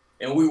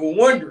 And we were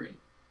wondering,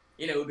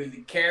 Does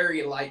he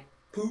carry like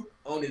poop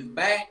on his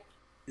back?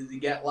 Does he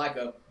got like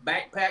a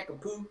backpack of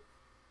poop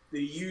that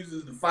he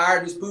uses to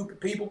fire this poop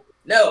at people?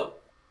 No,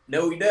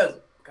 he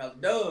doesn't, because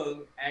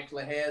Dung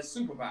actually has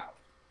superpowers.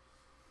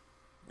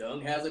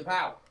 Dung has a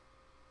power.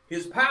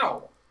 His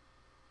power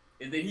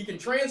is that he can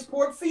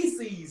transport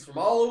feces from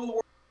all over the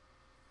world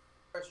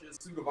in a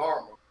suit of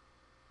armor,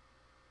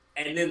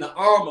 and then the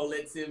armor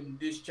lets him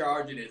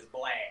discharge it as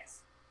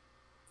blast.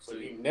 So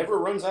he never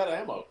runs out of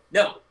ammo.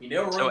 No, he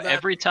never runs out. So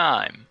every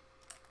time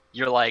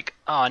you're like,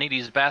 oh, I need to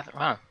use the bathroom.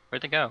 Huh?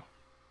 Where'd they go?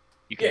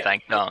 You can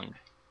thank Dung.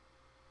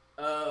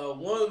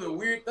 One of the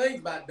weird things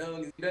about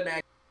Dung is he doesn't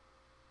act.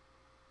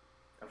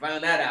 I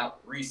found that out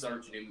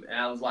researching him, and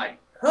I was like,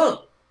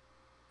 huh.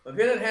 If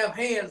he doesn't have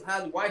hands, how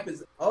does he wipe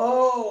his...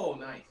 Oh,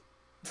 nice.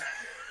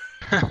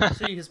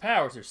 See, his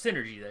powers are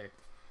synergy there.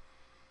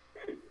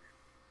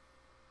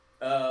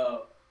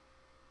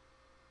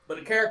 But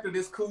a character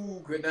this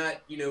cool could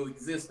not,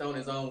 exist on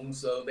his own,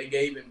 so they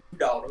gave him two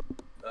daughters,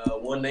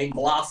 one named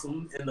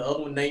Blossom and the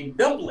other one named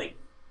Dumpling,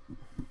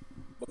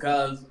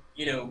 because,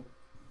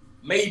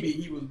 maybe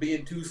he was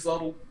being too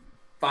subtle,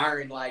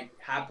 firing like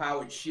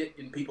high-powered shit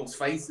in people's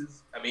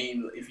faces. I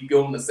mean, if you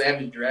go on the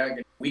Savage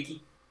Dragon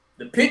wiki,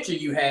 the picture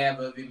you have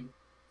of him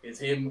is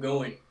him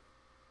going,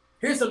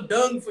 here's some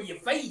dung for your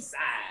face,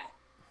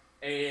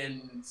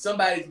 and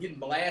somebody's getting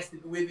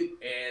blasted with it,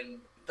 and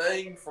the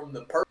thing from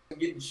the person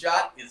getting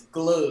shot is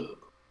glove,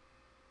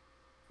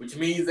 which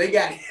means they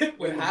got hit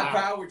with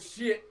high-powered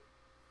shit,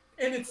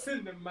 and it's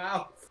in the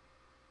mouth.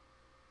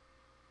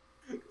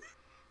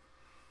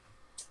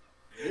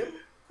 Yep.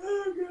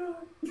 Oh,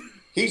 God.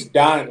 He's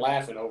dying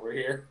laughing over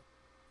here.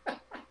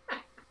 Because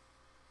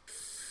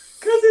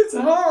it's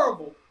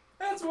horrible.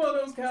 That's one of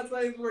those kind of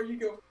things where you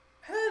go,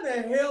 how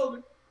the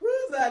hell,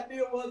 whose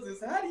idea was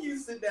this? How do you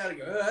sit down and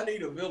go, I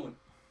need a villain?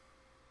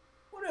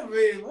 What have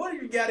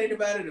you got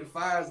anybody that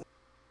fires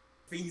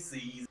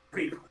feces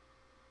people?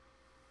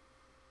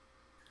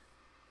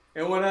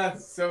 And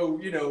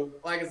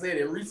like I said,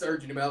 in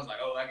researching him, I was like,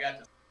 oh, I got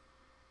the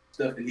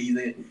stuff that he's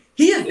in.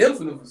 He is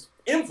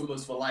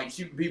infamous for like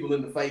shooting people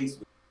in the face.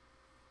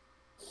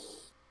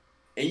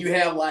 And you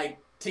have like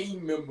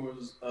team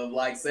members of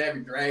like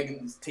Savage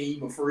Dragon's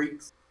team of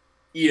freaks,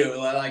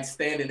 like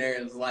standing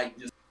there and like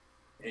just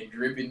and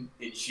dripping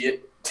and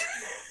shit.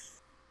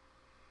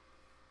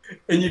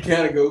 And you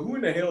kind of go, who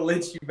in the hell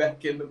lets you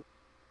back in the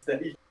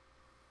station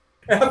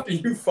after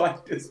you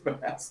fight this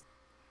bastard?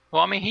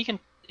 Well, I mean, he can,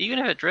 even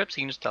if it drips,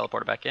 he can just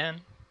teleport it back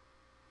in.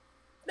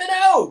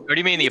 No! Or do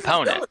you mean the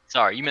opponent?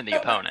 Sorry, you meant the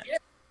opponent.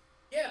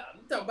 Yeah, I'm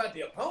talking about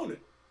the opponent.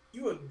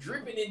 You were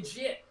dripping in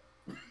shit.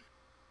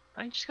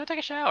 I mean, just go take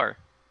a shower.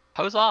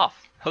 Hose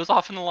off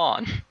in the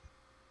lawn.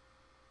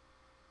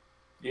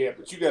 Yeah,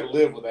 but you got to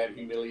live with that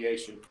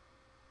humiliation.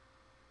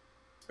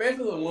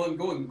 Especially the one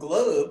going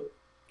glove.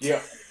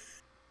 Yeah.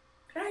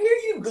 Can I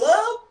hear you,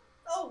 glove?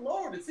 Oh,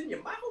 Lord, it's in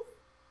your mouth.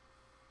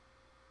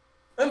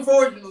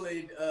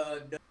 Unfortunately,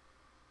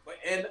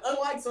 and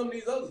unlike some of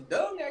these others,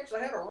 Dung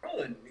actually had a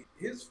run.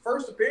 His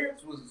first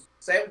appearance was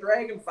Savage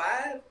Dragon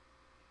 5,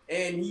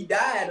 and he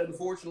died,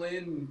 unfortunately,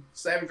 in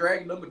Savage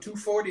Dragon number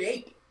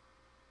 248.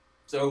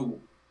 So,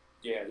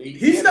 yeah,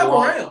 he stuck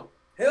around.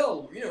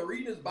 Hell,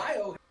 reading his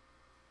bio,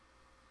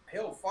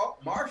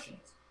 fought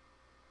Martians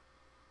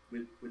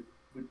with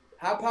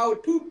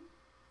high-powered poop.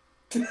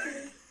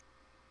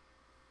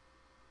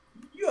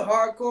 You a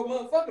hardcore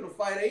motherfucker to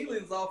fight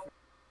aliens off.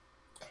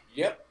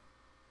 Yep.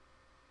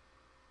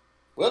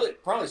 Well,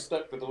 it probably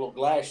stuck to the little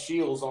glass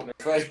shields on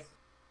their face.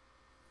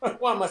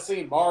 Why am I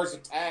seeing Mars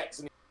attacks?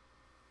 And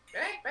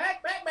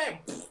Back.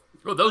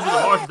 Well, those are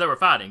the Martians that were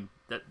fighting.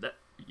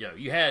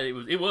 You had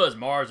it was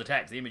Mars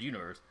attacks the Image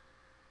Universe,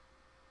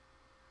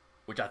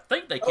 which I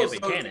think they kept in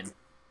canon.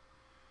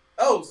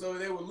 Oh, so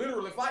they were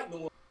literally fighting the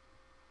one.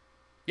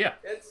 Yeah.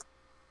 That's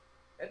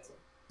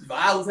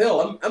vile as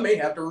hell. I may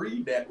have to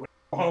read that one.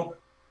 Oh,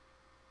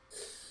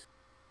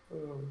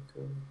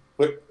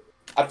 but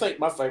I think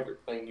my favorite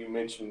thing you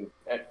mentioned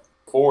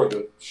before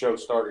the show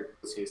started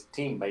was his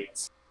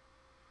teammates.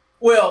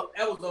 Well,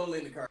 that was only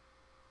in the cartoon.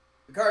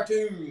 The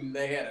cartoon,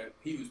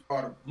 he was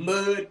part of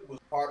Mud, was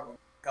part of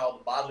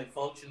called the bodily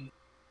function,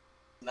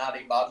 not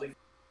a bodily.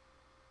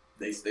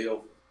 They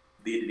still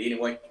did it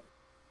anyway.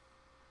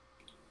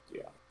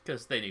 Yeah.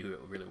 Because they knew who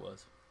it really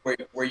was.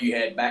 Where you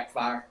had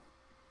Backfire,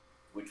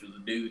 which was a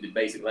dude that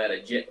basically had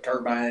a jet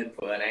turbine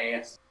for an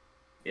ass.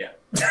 Yeah.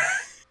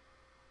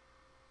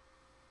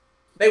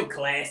 They were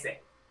classy.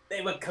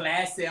 They were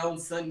classy on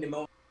Sunday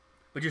morning.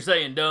 But you're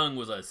saying Dung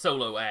was a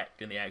solo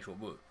act in the actual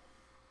book?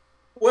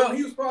 Well,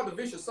 he was part of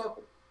the Vicious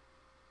Circle.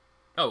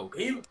 Oh,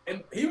 okay.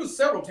 He was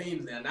several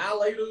teams. The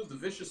Annihilators, the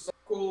Vicious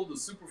Circle, the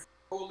Super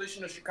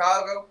Coalition of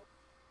Chicago.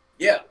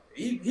 Yeah,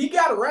 he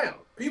got around.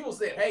 People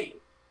said, hey,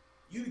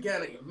 you the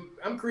kind of,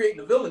 I'm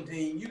creating a villain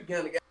team. You the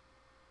kind of guy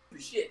who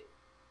the shit.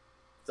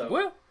 So,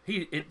 well,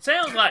 it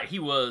sounds like he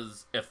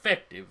was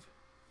effective.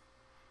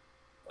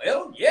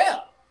 Well,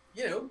 yeah.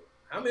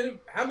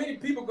 How many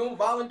people gonna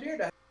volunteer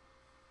to,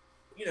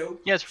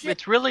 Yeah,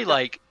 it's really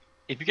like,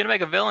 if you're going to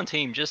make a villain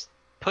team, just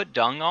put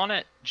dung on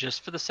it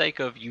just for the sake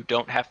of you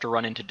don't have to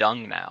run into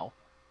dung now.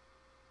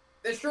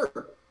 That's true.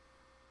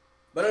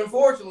 But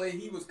unfortunately,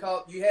 he was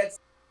caught. You had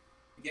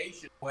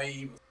negation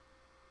wave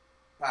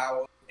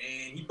power,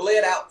 and he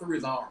bled out through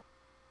his arm.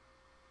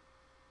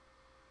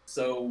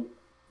 So,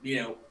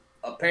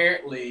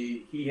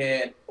 apparently he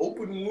had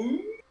open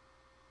wound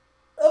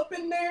up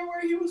in there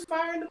where he was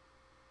firing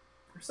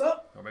or something.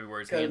 Or maybe where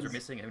his hands are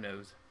missing. Who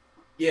knows?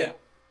 Yeah.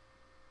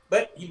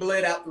 But he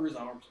bled out through his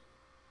arms.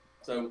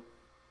 So,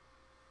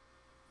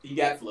 he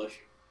got flushed.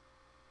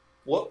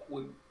 What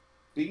would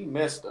be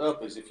messed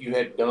up is if you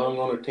had dung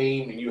on a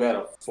team and you had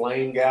a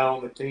flame guy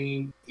on the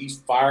team, he's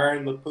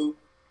firing the poop,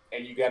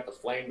 and you got the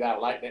flame guy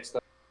lighting that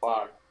stuff on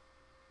fire.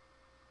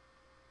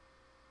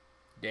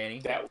 Danny,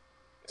 That was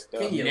messed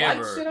up. Can you light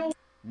shit on?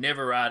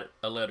 never write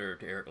a letter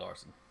to Eric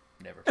Larson.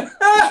 Never.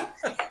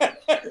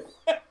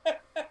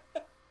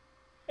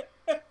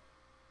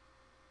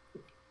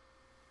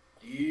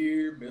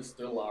 Dear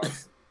Mr.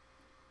 Larson,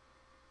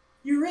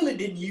 you really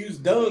didn't use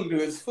dung to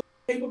his full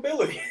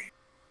capability.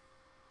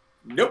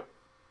 Nope.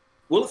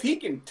 Well, if he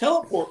can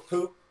teleport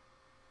poop,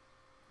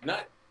 can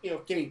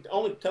he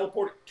only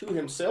teleport it to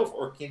himself,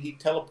 or can he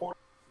teleport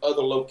to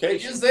other It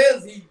locations?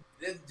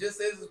 just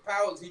says his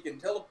powers. He can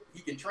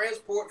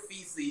transport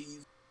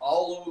feces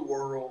all over the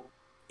world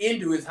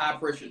into his high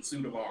pressure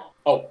suit of armor.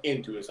 Oh,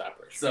 into his high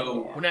pressure.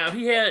 So Well, now if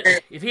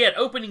he had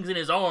openings in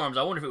his arms,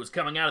 I wonder if it was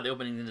coming out of the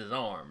openings in his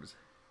arms,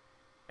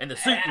 and the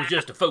suit was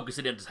just to focus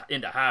it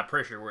into high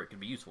pressure where it could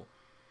be useful.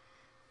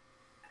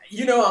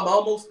 I'm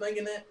almost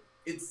thinking that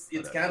it's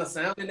kind of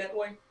sounding that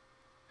way.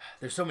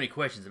 There's so many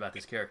questions about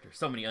this character,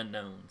 so many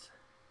unknowns.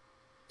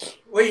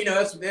 Well,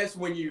 that's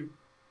when you,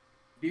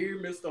 dear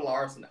Mr.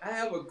 Larson, I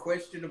have a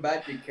question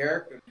about your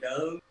character,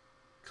 Doug.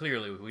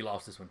 Clearly, we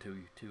lost this one too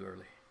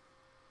early.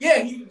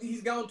 Yeah,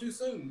 he's gone too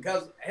soon.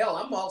 Because, hell,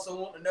 I'm also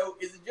wanting to know,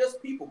 is it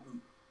just people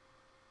poop?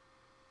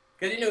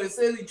 Because, it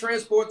says he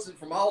transports it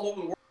from all over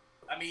the world.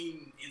 I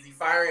mean, is he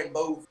firing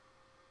both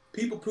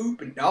people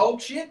poop and dog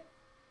shit?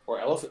 Or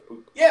elephant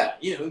poop. Yeah,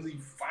 is he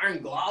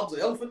firing globs of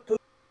elephant poop?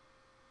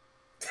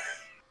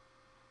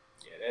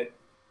 Yeah, that.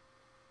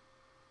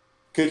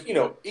 Because,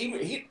 even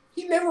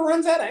he never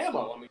runs out of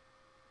ammo. I mean,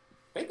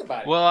 think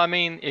about it. Well, I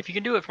mean, if you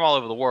can do it from all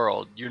over the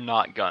world, you're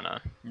not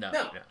gonna. No,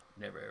 No.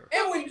 never ever.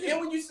 And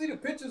when you see the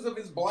pictures of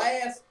his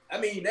blast, I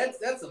mean, that's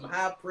some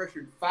high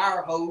pressured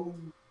fire hose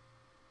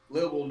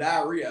level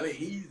diarrhea. I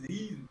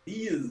mean,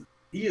 he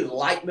is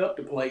lighting up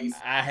the place.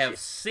 I have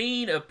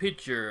seen a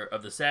picture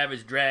of the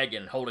Savage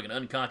Dragon holding an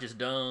unconscious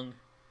dung.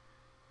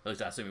 At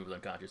least I assume he was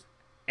unconscious.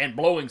 And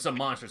blowing some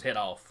monster's head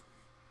off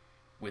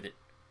with it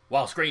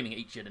while screaming,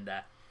 "Eat shit and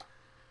die."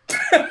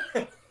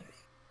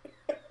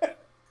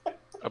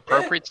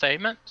 Appropriate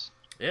statements?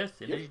 Yes,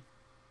 indeed.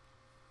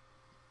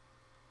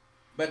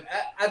 But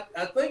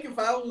I think if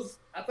I was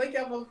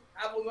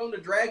on the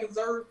Dragon's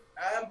Earth,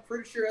 I'm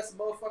pretty sure that's a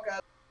motherfucker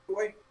I'd put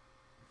away.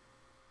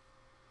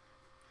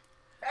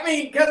 I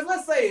mean, because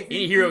let's say if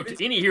Any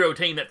hero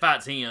team that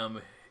fights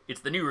him, it's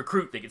the new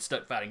recruit that gets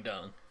stuck fighting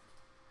dung.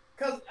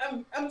 Because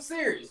I'm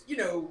serious.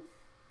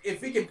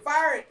 If he can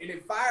fire it and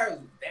it fires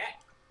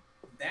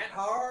that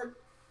hard,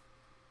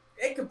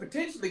 it could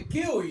potentially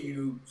kill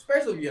you,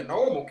 especially if you're a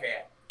normal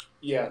cat.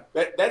 Yeah,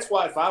 that's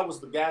why if I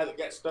was the guy that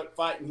got stuck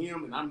fighting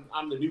him and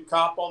I'm the new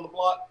cop on the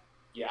block,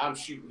 yeah, I'm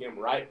shooting him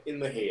right in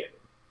the head.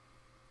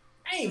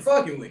 I ain't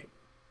fucking with him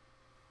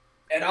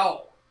at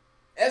all.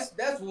 That's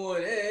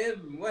one.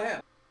 What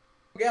happened?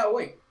 Got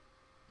away.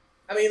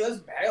 I mean,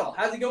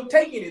 how's he gonna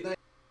take anything?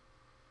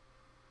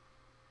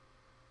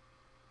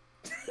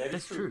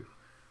 That's true.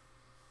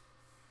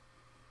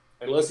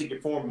 Unless he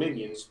can form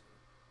minions.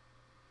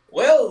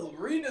 Well,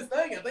 reading this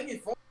thing, I think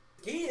he's for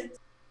kids.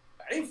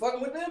 I ain't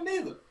fucking with them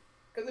neither.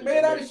 Because they're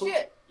made out of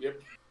shit. Yep.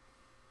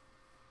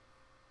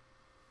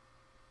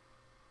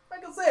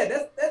 Like I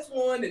said, that's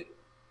one that.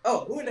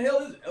 Oh, who in the hell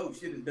is it? Oh,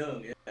 shit is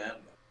done. Yeah,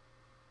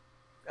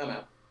 I'm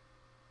out.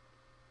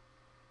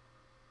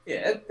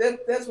 Yeah,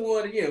 that's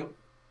one,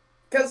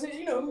 because,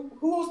 who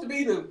wants to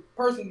be the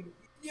person,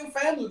 your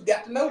family's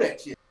got to know that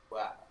shit.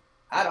 Wow.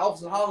 How'd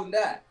Officer Holland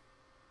die?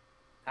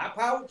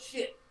 High-powered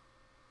shit.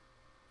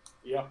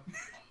 Yeah.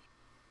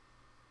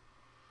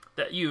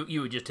 That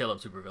you would just tell him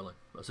a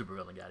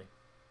supervillain got him.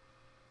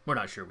 We're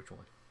not sure which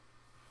one.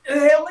 The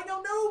hell they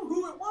gonna know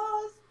who it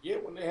was? Yeah,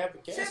 when they have the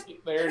casket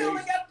Shit, there. the hell they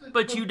got the,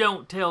 But you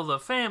don't tell the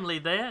family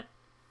that.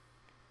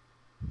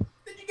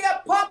 Did you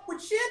get popped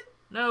with shit?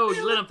 No,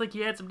 you let them think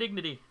you had some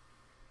dignity.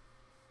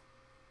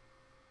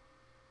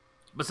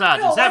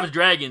 Besides, Hell,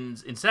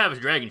 in Savage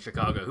Dragon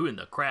Chicago, who in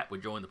the crap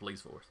would join the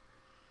police force?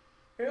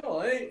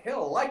 Hell,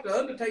 like the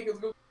Undertaker's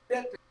gonna do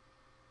that to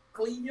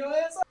clean your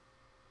ass up.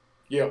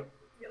 Yeah.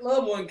 Your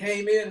loved one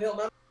came in,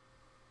 hell,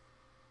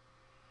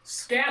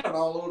 scattered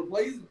all over the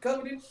place and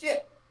covered in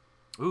shit.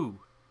 Ooh.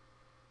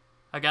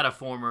 I got a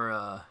former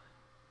a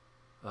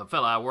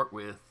fella I work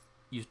with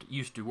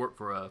used to work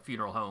for a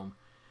funeral home.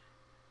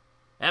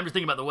 And I'm just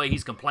thinking about the way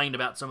he's complained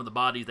about some of the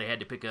bodies they had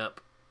to pick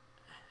up.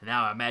 And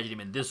now I imagine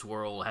him in this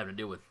world having to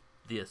deal with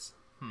this.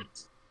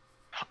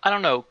 I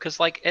don't know, because,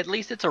 like, at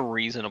least it's a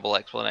reasonable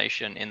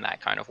explanation in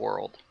that kind of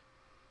world.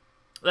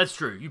 That's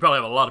true. You probably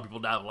have a lot of people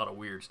die with a lot of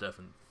weird stuff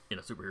in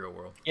a superhero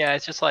world. Yeah,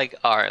 it's just like,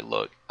 alright,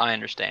 look, I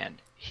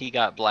understand. He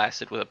got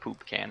blasted with a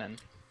poop cannon.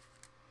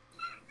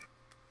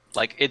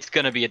 Like, it's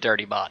gonna be a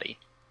dirty body.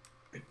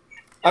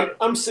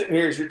 I'm sitting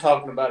here as you're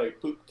talking about a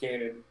poop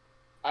cannon.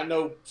 I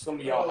know some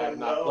of y'all have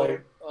not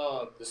played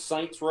the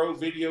Saints Row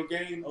video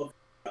game,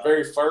 the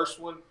very first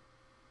one.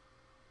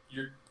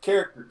 Your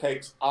character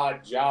takes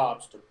odd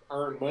jobs to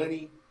earn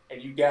money,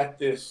 and you got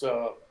this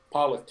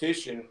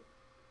politician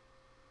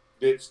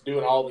that's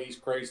doing all these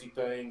crazy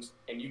things,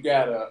 and you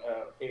got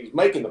and he's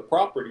making the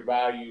property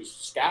values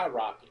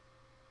skyrocket,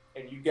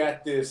 and you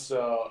got this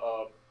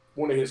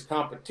one of his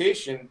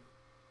competition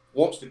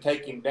wants to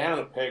take him down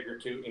a peg or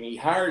two, and he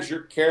hires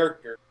your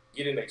character to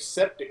get in a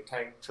septic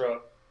tank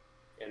truck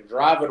and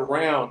drive it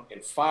around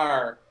and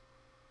fire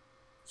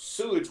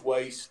sewage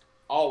waste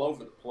all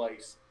over the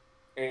place.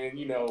 And,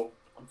 you know,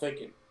 I'm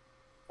thinking,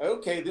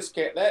 okay,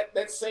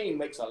 that scene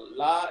makes a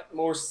lot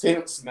more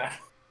sense now.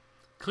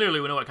 Clearly,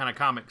 we know what kind of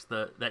comics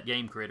that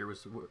game creator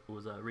was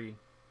reading.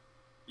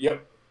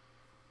 Yep.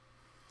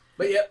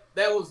 But yep,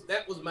 that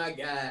was my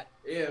guy.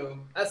 You know,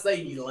 I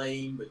say he's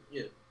lame, but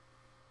you know.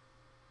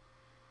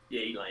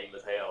 Yeah, he's lame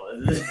as hell.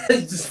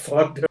 It's just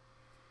fucked up.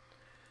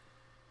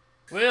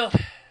 Well,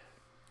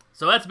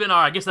 so that's been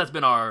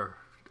our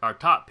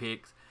top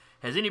picks.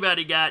 Has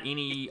anybody got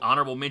any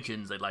honorable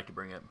mentions they'd like to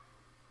bring up?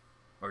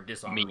 Or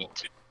dishonorable?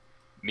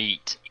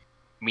 Meat.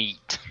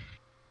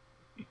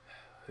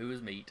 Who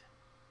is Meat?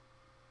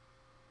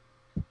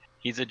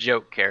 He's a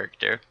joke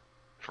character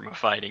from a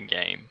fighting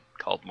game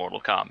called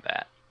Mortal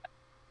Kombat.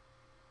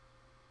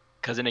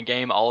 Because in a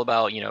game all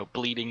about, you know,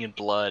 bleeding and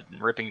blood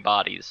and ripping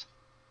bodies,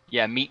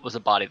 yeah, Meat was a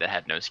body that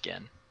had no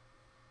skin.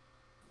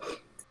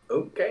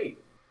 Okay.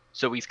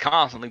 So he's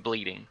constantly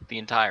bleeding the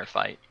entire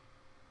fight.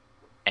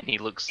 And he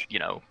looks, you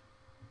know,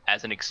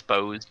 as an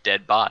exposed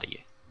dead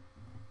body.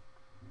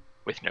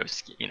 With no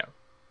skin, you know.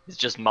 It's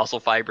just muscle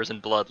fibers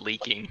and blood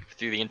leaking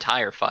through the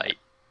entire fight.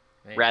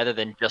 Man. Rather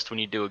than just when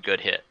you do a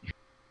good hit.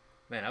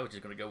 Man, I was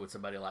just going to go with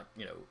somebody like,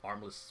 you know,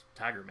 Armless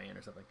Tiger Man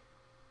or something.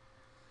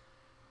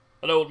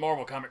 An old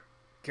Marvel comic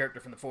character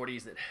from the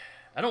 40s that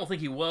I don't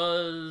think he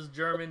was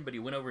German, but he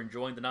went over and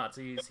joined the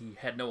Nazis. He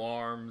had no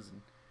arms,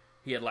 and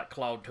he had like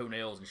clawed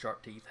toenails and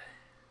sharp teeth.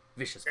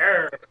 Vicious.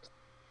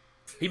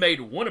 He made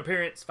one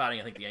appearance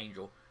fighting, I think, the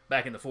Angel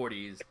back in the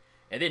 40s,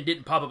 and then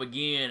didn't pop up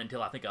again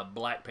until I think a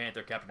Black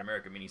Panther Captain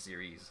America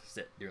miniseries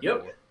set during the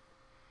war.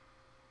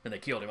 And they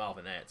killed him off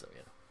in that, so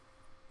yeah.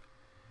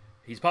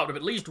 He's popped up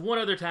at least one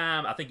other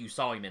time. I think you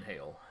saw him in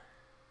hell.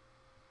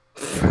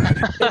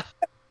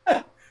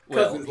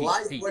 Well,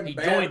 he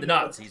joined the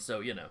Nazis, so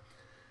you know.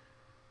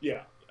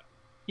 Yeah.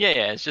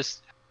 Yeah.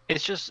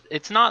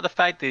 It's not the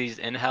fact that he's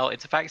in hell.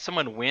 It's the fact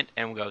someone went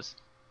and goes,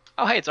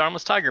 "Oh, hey, it's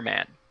Armless Tiger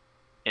Man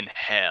in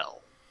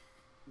hell."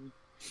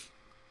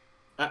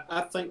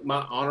 I think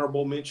my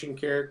honorable mention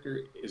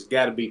character has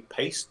got to be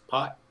Paste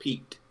Pot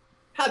Pete.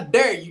 How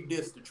dare you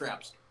diss the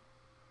Trapster?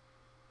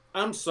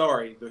 I'm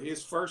sorry,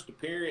 his first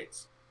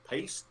appearance,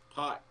 Paste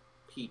Pot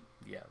Pete.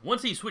 Yeah,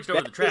 once he switched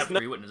over to the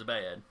Trapster, he wasn't as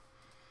bad.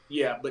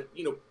 Yeah, but,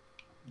 you know,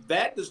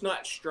 that does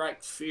not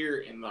strike fear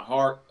in the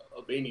heart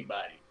of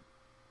anybody.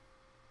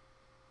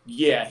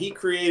 Yeah, he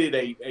created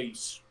a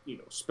you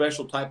know,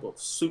 special type of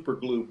super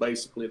glue,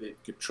 basically,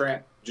 that could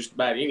trap just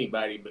about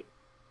anybody, but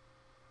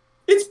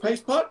it's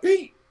Paste Pot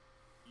Pete.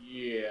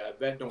 Yeah,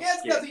 that don't Yeah,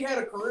 it's because he had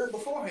a career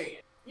beforehand.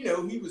 You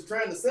know, he was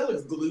trying to sell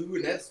his glue,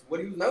 and that's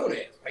what he was known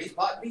as, Paste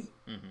Pot Pete.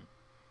 Mm-hmm.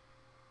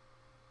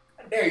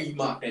 How dare you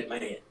mock that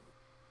man?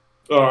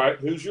 All right,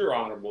 who's your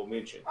honorable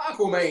mention?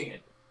 Aquaman.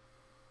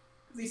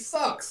 Because he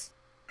sucks.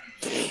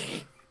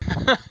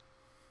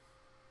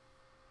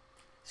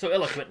 So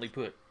eloquently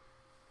put.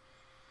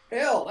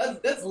 Hell,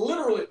 that's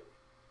literally,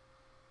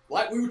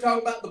 like we were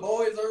talking about the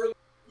boys earlier,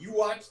 you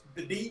watch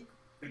The Deep,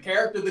 the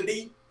character The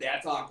Deep,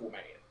 that's Aquaman.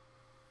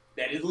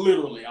 That is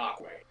literally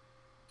Aquaman.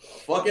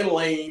 Fucking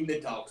lame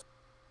that talks.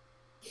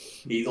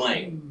 He's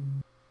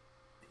lame.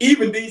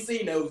 Even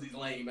DC knows he's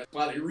lame. That's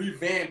why they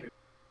revamped him.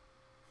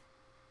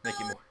 Make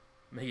him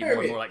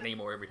more and more like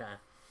Namor every time.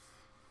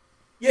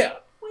 Yeah.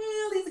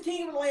 Well, he's the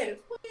king of Atlantis.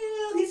 Well,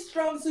 he's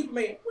strong as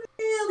Superman.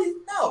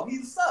 Well,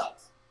 he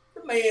sucks.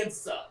 The man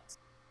sucks.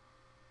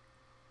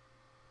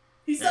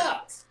 He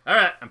sucks. All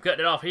right, I'm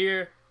cutting it off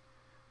here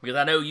because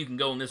I know you can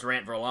go on this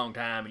rant for a long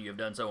time, and you have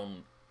done so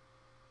on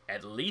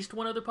at least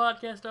one other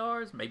podcast of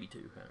ours, maybe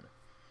two. I don't know.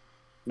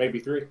 Maybe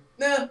three.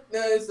 No,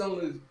 this is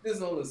only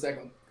the second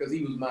one because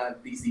he was my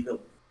DC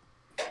villain.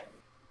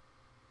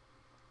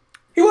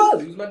 He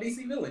was my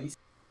DC villain.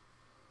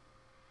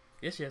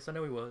 Yes, I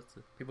know he was.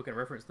 People can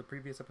reference the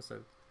previous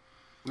episodes.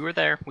 We were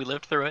there. We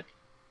lived through it.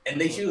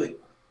 And they should.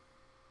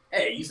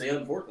 Hey, you say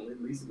unfortunately,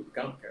 at least it was a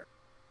comic character.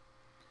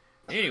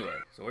 Anyway,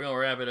 so we're gonna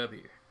wrap it up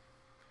here.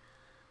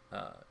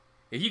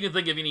 If you can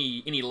think of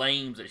any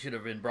lames that should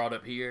have been brought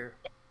up here,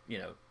 you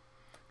know,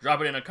 drop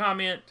it in a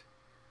comment,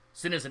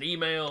 send us an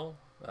email,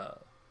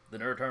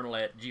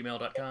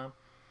 thenerdeternal@gmail.com.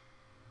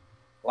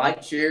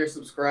 Like, share,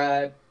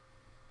 subscribe.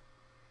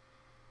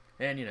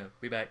 And,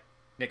 be back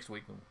next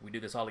week when we do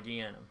this all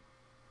again.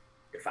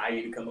 If I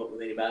need to come up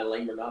with anybody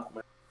lame or not.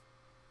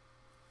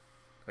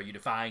 Are you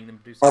defying them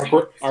to do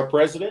something? Our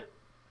president?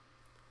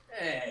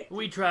 Hey,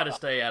 We try to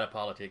stay out of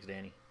politics,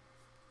 Danny.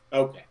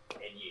 Okay.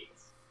 and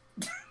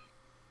yes.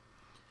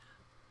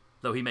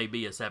 Though he may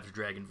be a Savage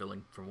Dragon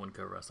villain from one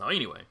cover I saw.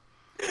 Anyway.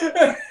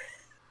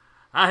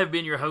 I have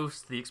been your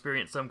host, the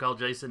experienced some call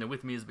Jason, and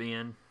with me has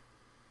been...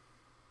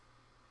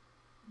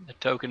 The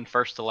token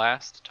first to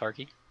last,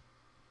 Tarky.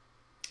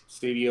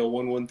 Studio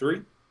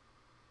 113.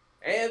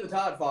 And the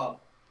Todd Father.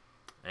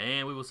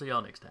 And we will see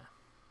y'all next time.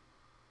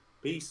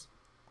 Peace.